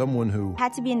story of someone who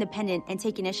had to be independent and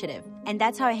take initiative. And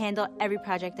that's how I handle every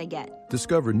project I get.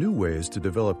 Discover new ways to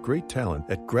develop great talent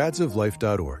at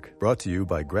gradsoflife.org. Brought to you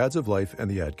by Grads of Life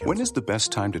and the Ad Council. When is the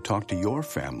best time to talk to your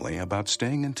family about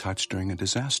staying in touch during a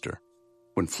disaster?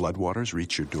 When floodwaters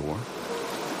reach your door?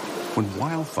 When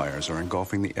wildfires are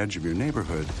engulfing the edge of your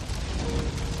neighborhood?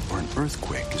 Or an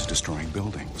earthquake is destroying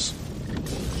buildings?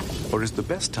 Or is the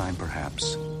best time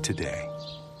perhaps today?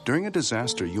 During a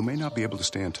disaster, you may not be able to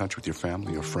stay in touch with your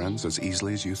family or friends as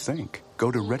easily as you think. Go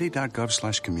to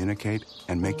ready.gov/communicate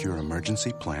and make your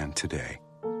emergency plan today.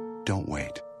 Don't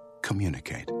wait.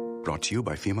 Communicate. Brought to you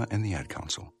by FEMA and the Ad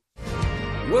Council.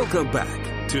 Welcome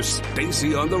back to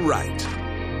Stacy on the Right.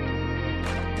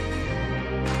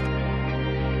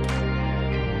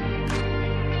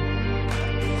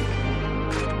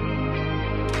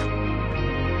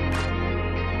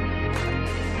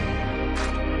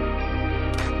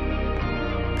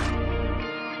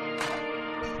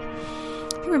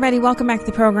 Everybody, welcome back to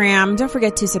the program. Don't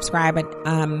forget to subscribe at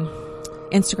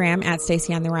Instagram at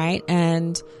Stacy on the Right,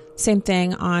 and same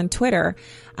thing on Twitter.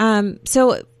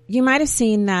 So you might have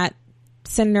seen that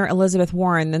Senator Elizabeth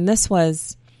Warren, and this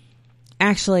was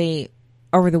actually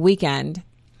over the weekend.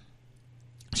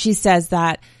 She says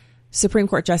that Supreme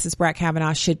Court Justice Brett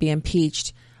Kavanaugh should be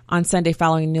impeached on Sunday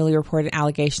following newly reported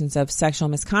allegations of sexual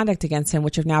misconduct against him,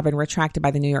 which have now been retracted by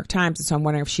the New York Times. And so I'm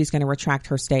wondering if she's going to retract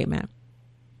her statement.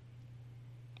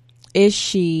 Is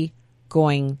she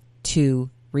going to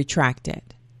retract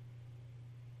it?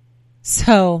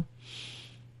 So,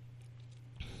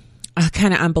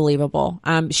 kind of unbelievable.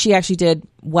 She actually did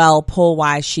well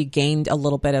poll-wise. She gained a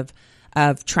little bit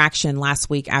of traction last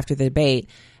week after the debate.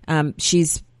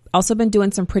 She's also been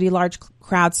doing some pretty large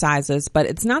crowd sizes, but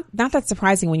it's not that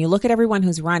surprising when you look at everyone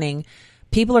who's running.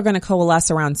 People are going to coalesce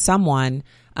around someone.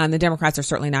 The Democrats are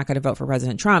certainly not going to vote for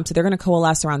President Trump, so they're going to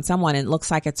coalesce around someone, and it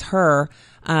looks like it's her,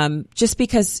 just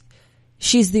because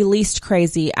she's the least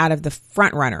crazy out of the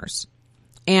front runners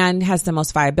and has the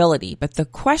most viability. But the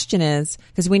question is,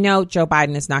 because we know Joe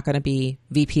Biden is not going to be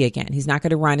VP again. He's not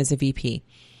going to run as a VP.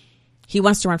 He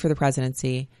wants to run for the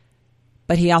presidency,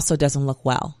 but he also doesn't look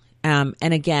well. And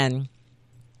again,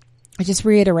 I just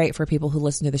reiterate for people who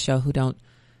listen to the show who don't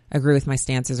agree with my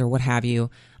stances or what have you,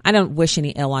 I don't wish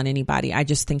any ill on anybody. I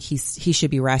just think he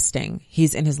should be resting.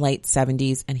 He's in his late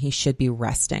 70s and he should be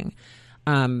resting.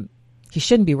 He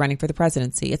shouldn't be running for the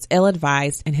presidency. It's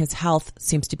ill-advised and his health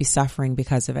seems to be suffering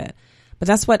because of it. But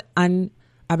that's what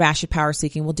unabashed power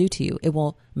seeking will do to you. It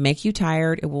will make you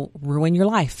tired. It will ruin your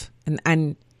life.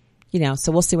 And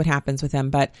so we'll see what happens with him.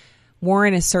 But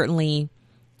Warren is certainly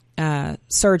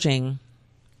surging.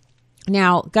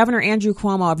 Now, Governor Andrew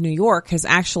Cuomo of New York has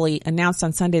actually announced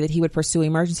on Sunday that he would pursue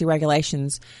emergency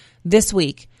regulations this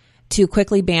week to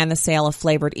quickly ban the sale of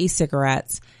flavored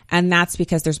e-cigarettes. And that's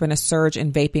because there's been a surge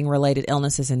in vaping-related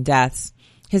illnesses and deaths.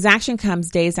 His action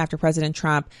comes days after President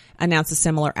Trump announced a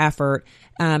similar effort.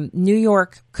 New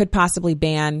York could possibly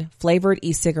ban flavored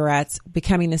e-cigarettes,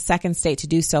 becoming the second state to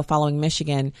do so following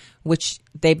Michigan, which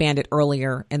they banned it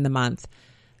earlier in the month.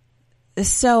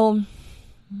 So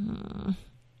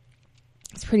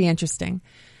it's pretty interesting.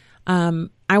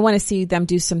 I want to see them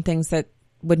do some things that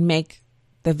would make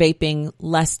the vaping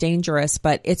less dangerous,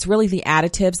 but it's really the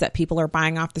additives that people are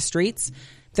buying off the streets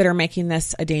that are making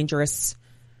this a dangerous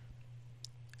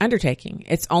undertaking.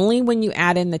 It's only when you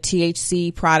add in the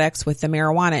THC products with the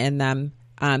marijuana in them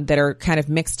that are kind of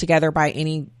mixed together by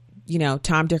any,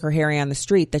 Tom, Dick, or Harry on the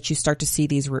street that you start to see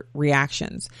these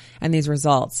reactions and these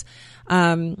results.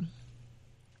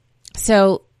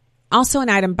 So also an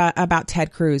item about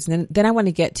Ted Cruz. And then I want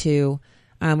to get to,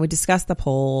 we discussed the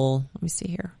poll. Let me see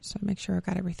here. So make sure I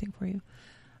got everything for you.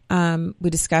 We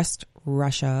discussed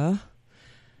Russia.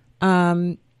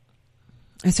 And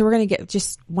so we're going to get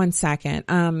just 1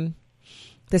 second.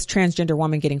 This transgender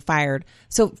woman getting fired.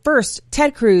 So first,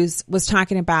 Ted Cruz was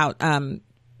talking about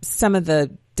some of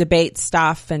the debate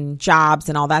stuff and jobs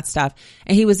and all that stuff.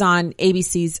 And he was on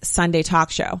ABC's Sunday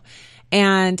talk show.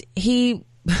 And he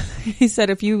said,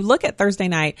 if you look at Thursday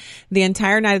night, the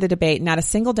entire night of the debate, not a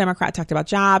single Democrat talked about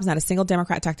jobs, not a single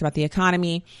Democrat talked about the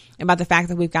economy, about the fact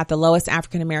that we've got the lowest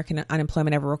African-American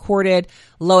unemployment ever recorded,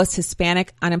 lowest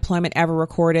Hispanic unemployment ever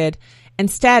recorded.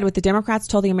 Instead, what the Democrats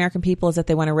told the American people is that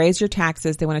they want to raise your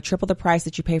taxes, they want to triple the price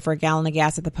that you pay for a gallon of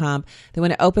gas at the pump, they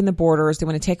want to open the borders, they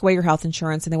want to take away your health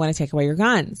insurance, and they want to take away your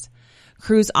guns.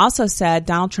 Cruz also said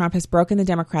Donald Trump has broken the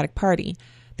Democratic Party.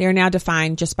 They are now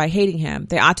defined just by hating him.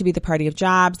 They ought to be the party of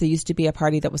jobs. They used to be a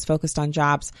party that was focused on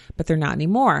jobs, but they're not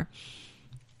anymore.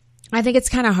 I think it's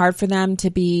kind of hard for them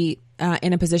to be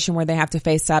in a position where they have to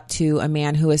face up to a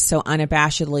man who is so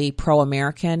unabashedly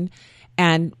pro-American,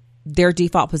 and their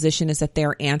default position is that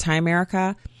they're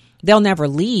anti-America. They'll never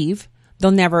leave. They'll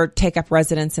never take up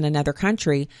residence in another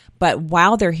country. But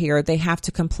while they're here, they have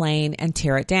to complain and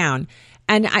tear it down.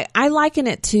 And I liken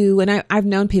it to, and I've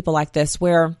known people like this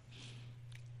where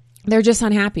they're just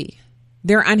unhappy.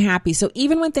 They're unhappy. So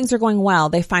even when things are going well,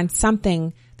 they find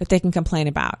something that they can complain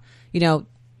about.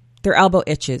 Their elbow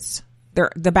itches.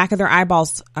 The back of their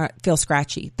eyeballs feel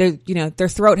scratchy. Their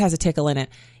throat has a tickle in it.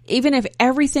 Even if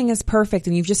everything is perfect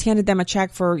and you've just handed them a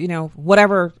check for,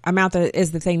 whatever amount that it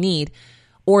is that they need,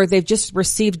 or they've just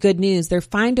received good news, they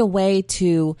find a way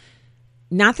to,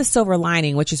 not the silver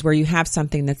lining, which is where you have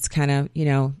something that's kind of,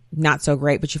 not so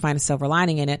great, but you find a silver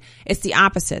lining in it. It's the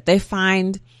opposite. They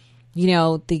find,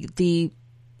 the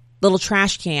little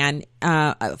trash can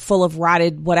full of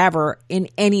rotted whatever in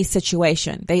any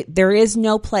situation. There is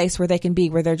no place where they can be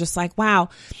where they're just like, wow,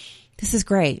 this is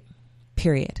great,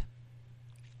 period.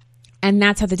 And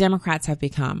that's how the Democrats have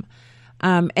become.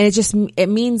 And it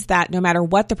means that no matter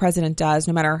what the president does,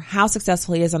 no matter how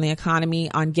successful he is on the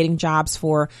economy, on getting jobs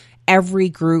for every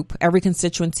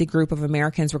constituency group of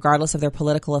Americans, regardless of their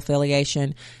political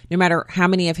affiliation, no matter how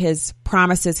many of his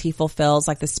promises he fulfills,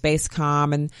 like the space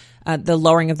comm and the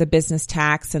lowering of the business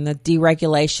tax and the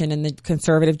deregulation and the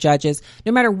conservative judges,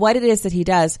 no matter what it is that he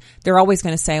does, they're always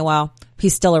going to say, well,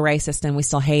 he's still a racist and we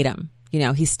still hate him.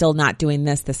 He's still not doing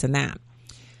this, and that.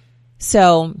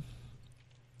 So,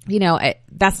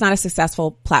 that's not a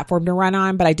successful platform to run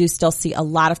on, but I do still see a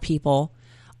lot of people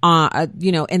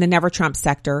in the Never Trump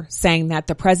sector saying that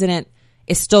the president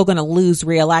is still going to lose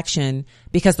re-election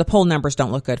because the poll numbers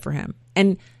don't look good for him.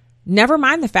 And never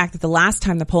mind the fact that the last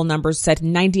time the poll numbers said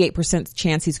 98%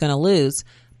 chance he's going to lose,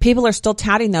 people are still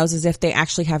touting those as if they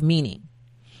actually have meaning.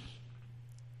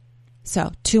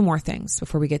 So 2 more things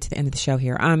before we get to the end of the show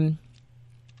here.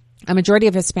 A majority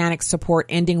of Hispanics support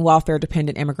ending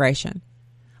welfare-dependent immigration.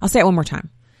 I'll say it one more time.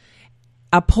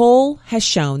 A poll has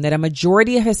shown that a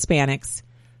majority of Hispanics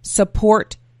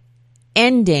support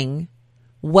ending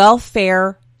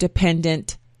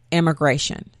welfare-dependent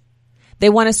immigration. They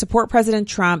want to support President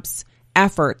Trump's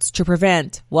efforts to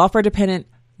prevent welfare-dependent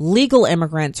legal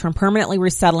immigrants from permanently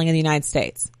resettling in the United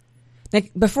States. Now,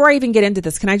 before I even get into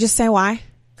this, can I just say why?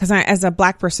 Because as a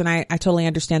black person, I totally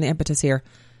understand the impetus here.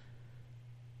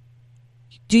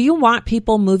 Do you want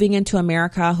people moving into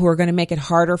America who are going to make it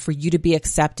harder for you to be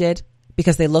accepted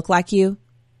because they look like you?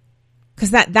 Because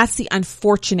that's the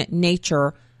unfortunate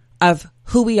nature of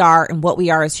who we are and what we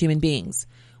are as human beings.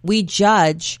 We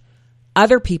judge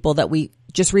other people that we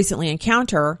just recently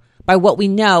encounter by what we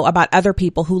know about other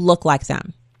people who look like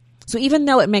them. So even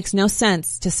though it makes no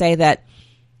sense to say that,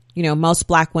 most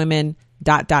black women ...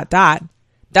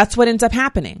 that's what ends up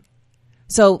happening.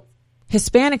 So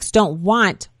Hispanics don't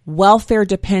want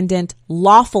welfare-dependent,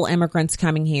 lawful immigrants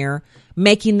coming here,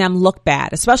 making them look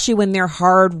bad, especially when they're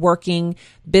hard-working,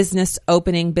 business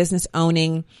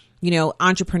owning,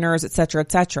 entrepreneurs, et cetera,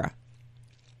 et cetera.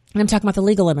 And I'm talking about the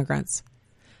legal immigrants.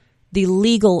 The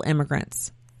legal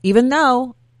immigrants. Even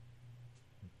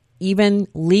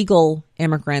legal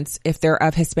immigrants, if they're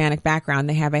of Hispanic background,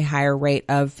 they have a higher rate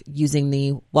of using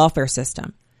the welfare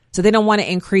system. So they don't want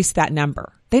to increase that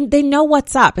number. They know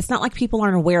what's up. It's not like people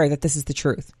aren't aware that this is the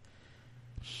truth.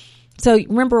 So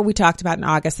remember we talked about in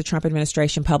August, the Trump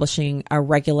administration publishing a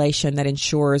regulation that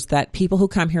ensures that people who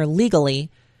come here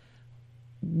legally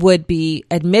would be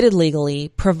admitted legally,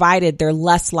 provided they're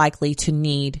less likely to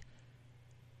need,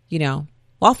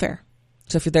 welfare.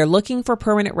 So if they're looking for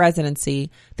permanent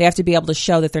residency, they have to be able to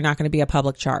show that they're not going to be a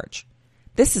public charge.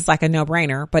 This is like a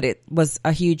no-brainer, but it was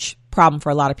a huge problem for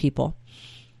a lot of people.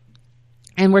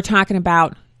 And we're talking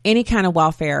about any kind of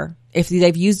welfare. If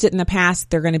they've used it in the past,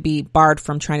 they're going to be barred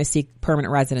from trying to seek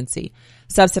permanent residency.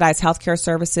 Subsidized healthcare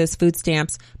services, food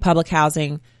stamps, public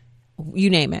housing, you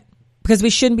name it. Because we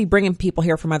shouldn't be bringing people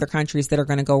here from other countries that are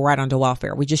going to go right onto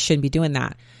welfare. We just shouldn't be doing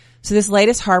that. So this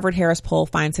latest Harvard-Harris poll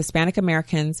finds Hispanic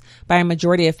Americans, by a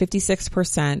majority of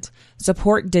 56%,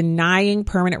 support denying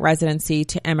permanent residency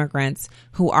to immigrants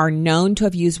who are known to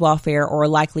have used welfare or are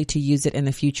likely to use it in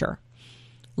the future.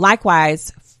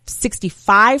 Likewise,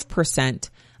 65%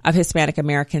 of Hispanic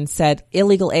Americans said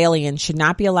illegal aliens should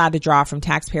not be allowed to draw from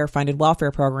taxpayer-funded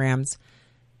welfare programs.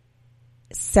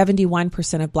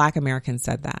 71% of Black Americans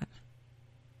said that.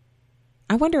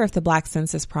 I wonder if the Black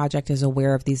Census Project is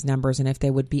aware of these numbers and if they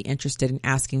would be interested in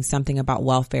asking something about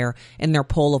welfare in their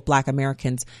poll of Black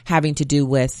Americans having to do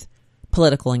with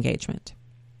political engagement.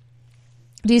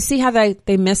 Do you see how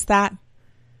they missed that?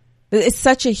 It's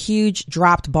such a huge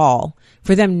dropped ball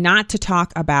for them not to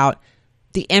talk about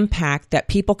the impact that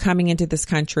people coming into this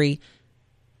country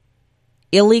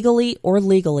illegally or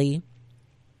legally,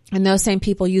 and those same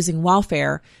people using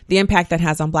welfare, the impact that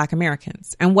has on Black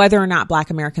Americans and whether or not Black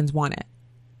Americans want it.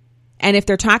 And if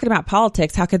they're talking about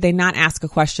politics, how could they not ask a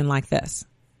question like this?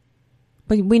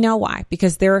 But we know why,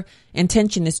 because their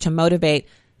intention is to motivate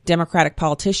Democratic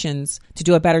politicians to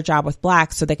do a better job with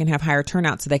Blacks so they can have higher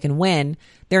turnout so they can win.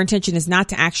 Their intention is not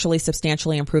to actually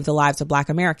substantially improve the lives of Black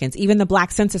Americans. Even the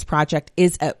Black Census Project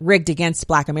is rigged against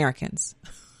Black Americans.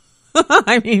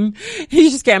 I mean, you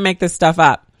just can't make this stuff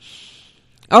up.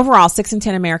 Overall, 6 in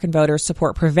 10 American voters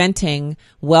support preventing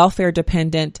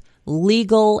welfare-dependent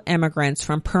legal immigrants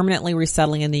from permanently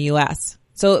resettling in the U.S.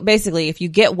 So basically, if you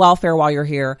get welfare while you're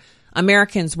here,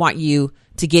 Americans want you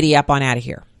to giddy up on out of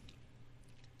here.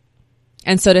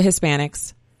 And so do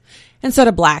Hispanics. And so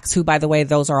do Blacks, who, by the way,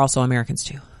 those are also Americans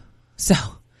too. So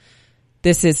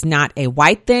this is not a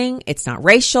white thing. It's not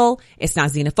racial. It's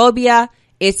not xenophobia.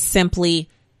 It's simply,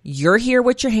 you're here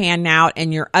with your hand out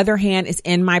and your other hand is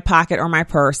in my pocket or my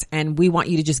purse. And we want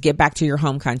you to just get back to your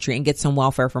home country and get some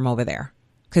welfare from over there.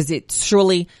 Because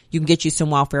surely you can get you some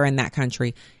welfare in that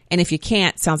country. And if you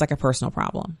can't, sounds like a personal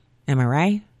problem. Am I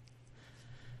right?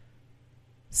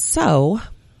 So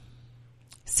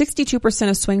 62%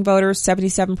 of swing voters,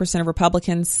 77% of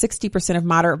Republicans, 60% of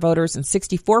moderate voters, and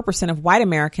 64% of white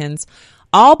Americans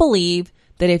all believe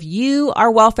that if you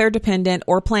are welfare dependent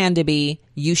or plan to be,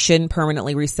 you shouldn't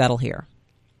permanently resettle here.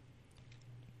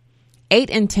 8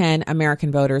 in 10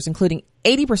 American voters, including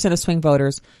 80% of swing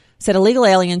voters, said illegal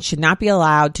aliens should not be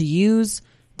allowed to use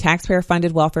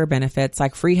taxpayer-funded welfare benefits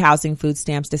like free housing, food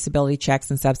stamps, disability checks,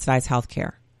 and subsidized health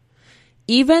care.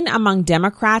 Even among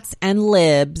Democrats and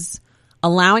libs,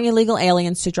 allowing illegal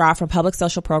aliens to draw from public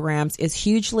social programs is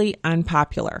hugely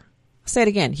unpopular. say it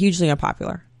again, hugely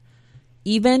unpopular.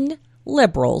 Even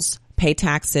liberals pay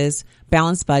taxes,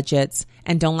 balance budgets,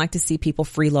 and don't like to see people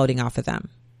freeloading off of them.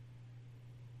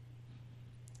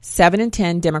 7 in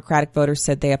 10 Democratic voters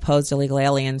said they opposed illegal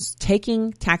aliens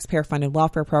taking taxpayer-funded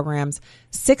welfare programs.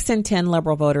 6 in 10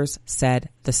 liberal voters said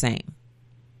the same.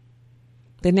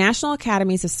 The National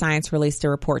Academies of Science released a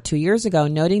report 2 years ago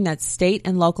noting that state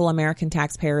and local American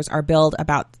taxpayers are billed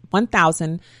about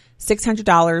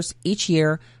 $1,600 each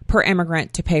year per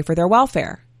immigrant to pay for their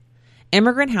welfare.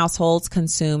 Immigrant households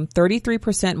consume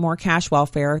 33% more cash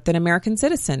welfare than American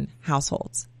citizen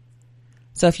households.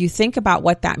 So if you think about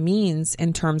what that means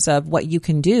in terms of what you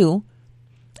can do,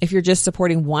 if you're just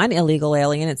supporting one illegal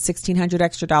alien, it's $1,600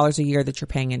 extra a year that you're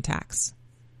paying in tax.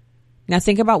 Now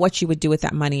think about what you would do with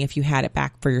that money if you had it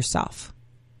back for yourself.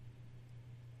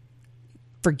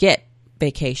 Forget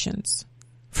vacations.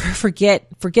 Forget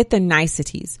the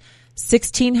niceties.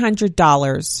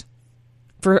 $1,600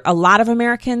 for a lot of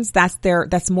Americans,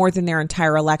 that's more than their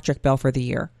entire electric bill for the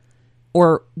year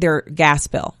or their gas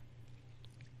bill.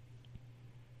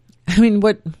 I mean,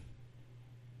 what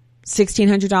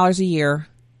 $1,600 a year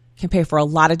can pay for a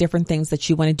lot of different things that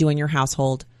you want to do in your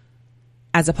household,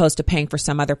 as opposed to paying for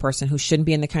some other person who shouldn't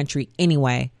be in the country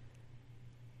anyway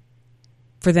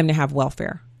for them to have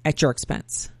welfare at your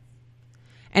expense.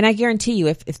 And I guarantee you,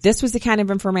 if this was the kind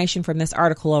of information from this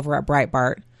article over at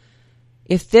Breitbart,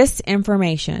 if this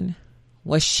information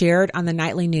was shared on the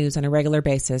nightly news on a regular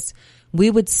basis, we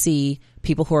would see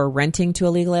people who are renting to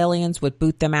illegal aliens would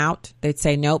boot them out. They'd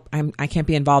say, nope, I can't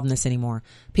be involved in this anymore.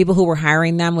 People who were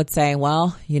hiring them would say,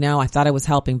 well, I thought I was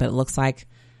helping, but it looks like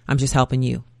I'm just helping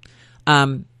you.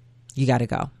 You got to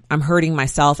go. I'm hurting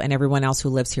myself and everyone else who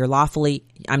lives here lawfully.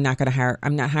 I'm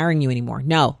not hiring you anymore.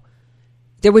 No,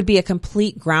 there would be a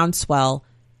complete groundswell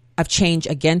of change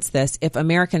against this if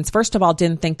Americans, first of all,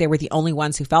 didn't think they were the only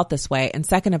ones who felt this way. And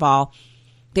second of all,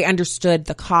 they understood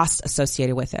the cost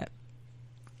associated with it.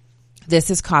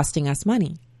 This is costing us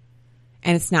money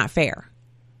and it's not fair.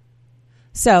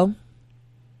 So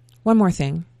one more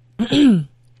thing.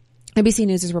 NBC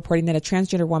News is reporting that a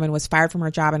transgender woman was fired from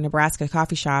her job in a Nebraska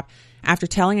coffee shop after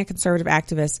telling a conservative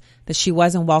activist that she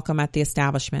wasn't welcome at the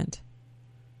establishment.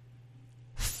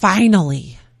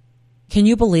 Finally. Can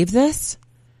you believe this?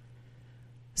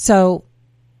 So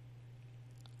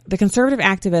the conservative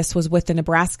activist was with the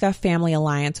Nebraska Family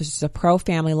Alliance, which is a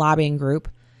pro-family lobbying group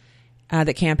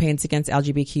that campaigns against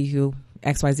LGBTQ,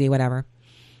 XYZ, whatever.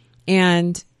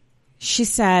 And she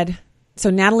said, so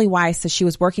Natalie Weiss says she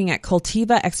was working at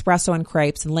Cultiva Espresso and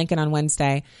Crepes in Lincoln on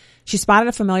Wednesday. She spotted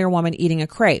a familiar woman eating a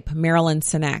crepe, Marilyn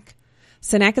Sinek.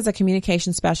 Sinek is a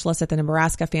communication specialist at the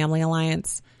Nebraska Family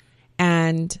Alliance.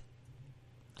 And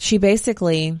she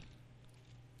basically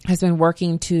has been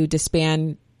working to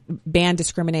ban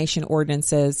discrimination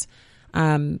ordinances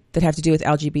that have to do with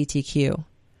LGBTQ.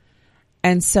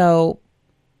 And so,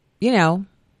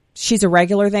 she's a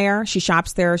regular there. She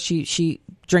shops there. She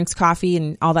drinks coffee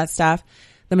and all that stuff.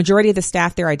 The majority of the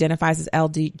staff there identifies as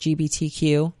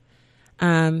LGBTQ.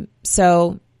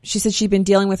 So she said she'd been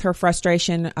dealing with her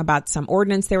frustration about some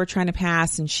ordinance they were trying to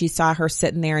pass, and she saw her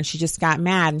sitting there and she just got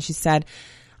mad. And she said,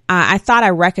 I thought I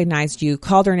recognized you,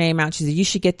 called her name out. She said, you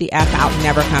should get the F out and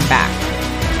never come back.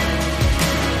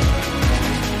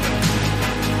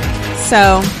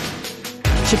 So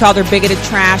she called her bigoted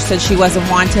trash, said she wasn't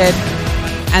wanted,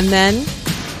 and then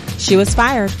she was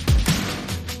fired.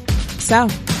 So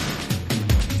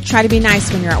try to be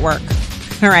nice when you're at work.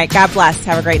 All right. God bless.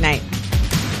 Have a great night.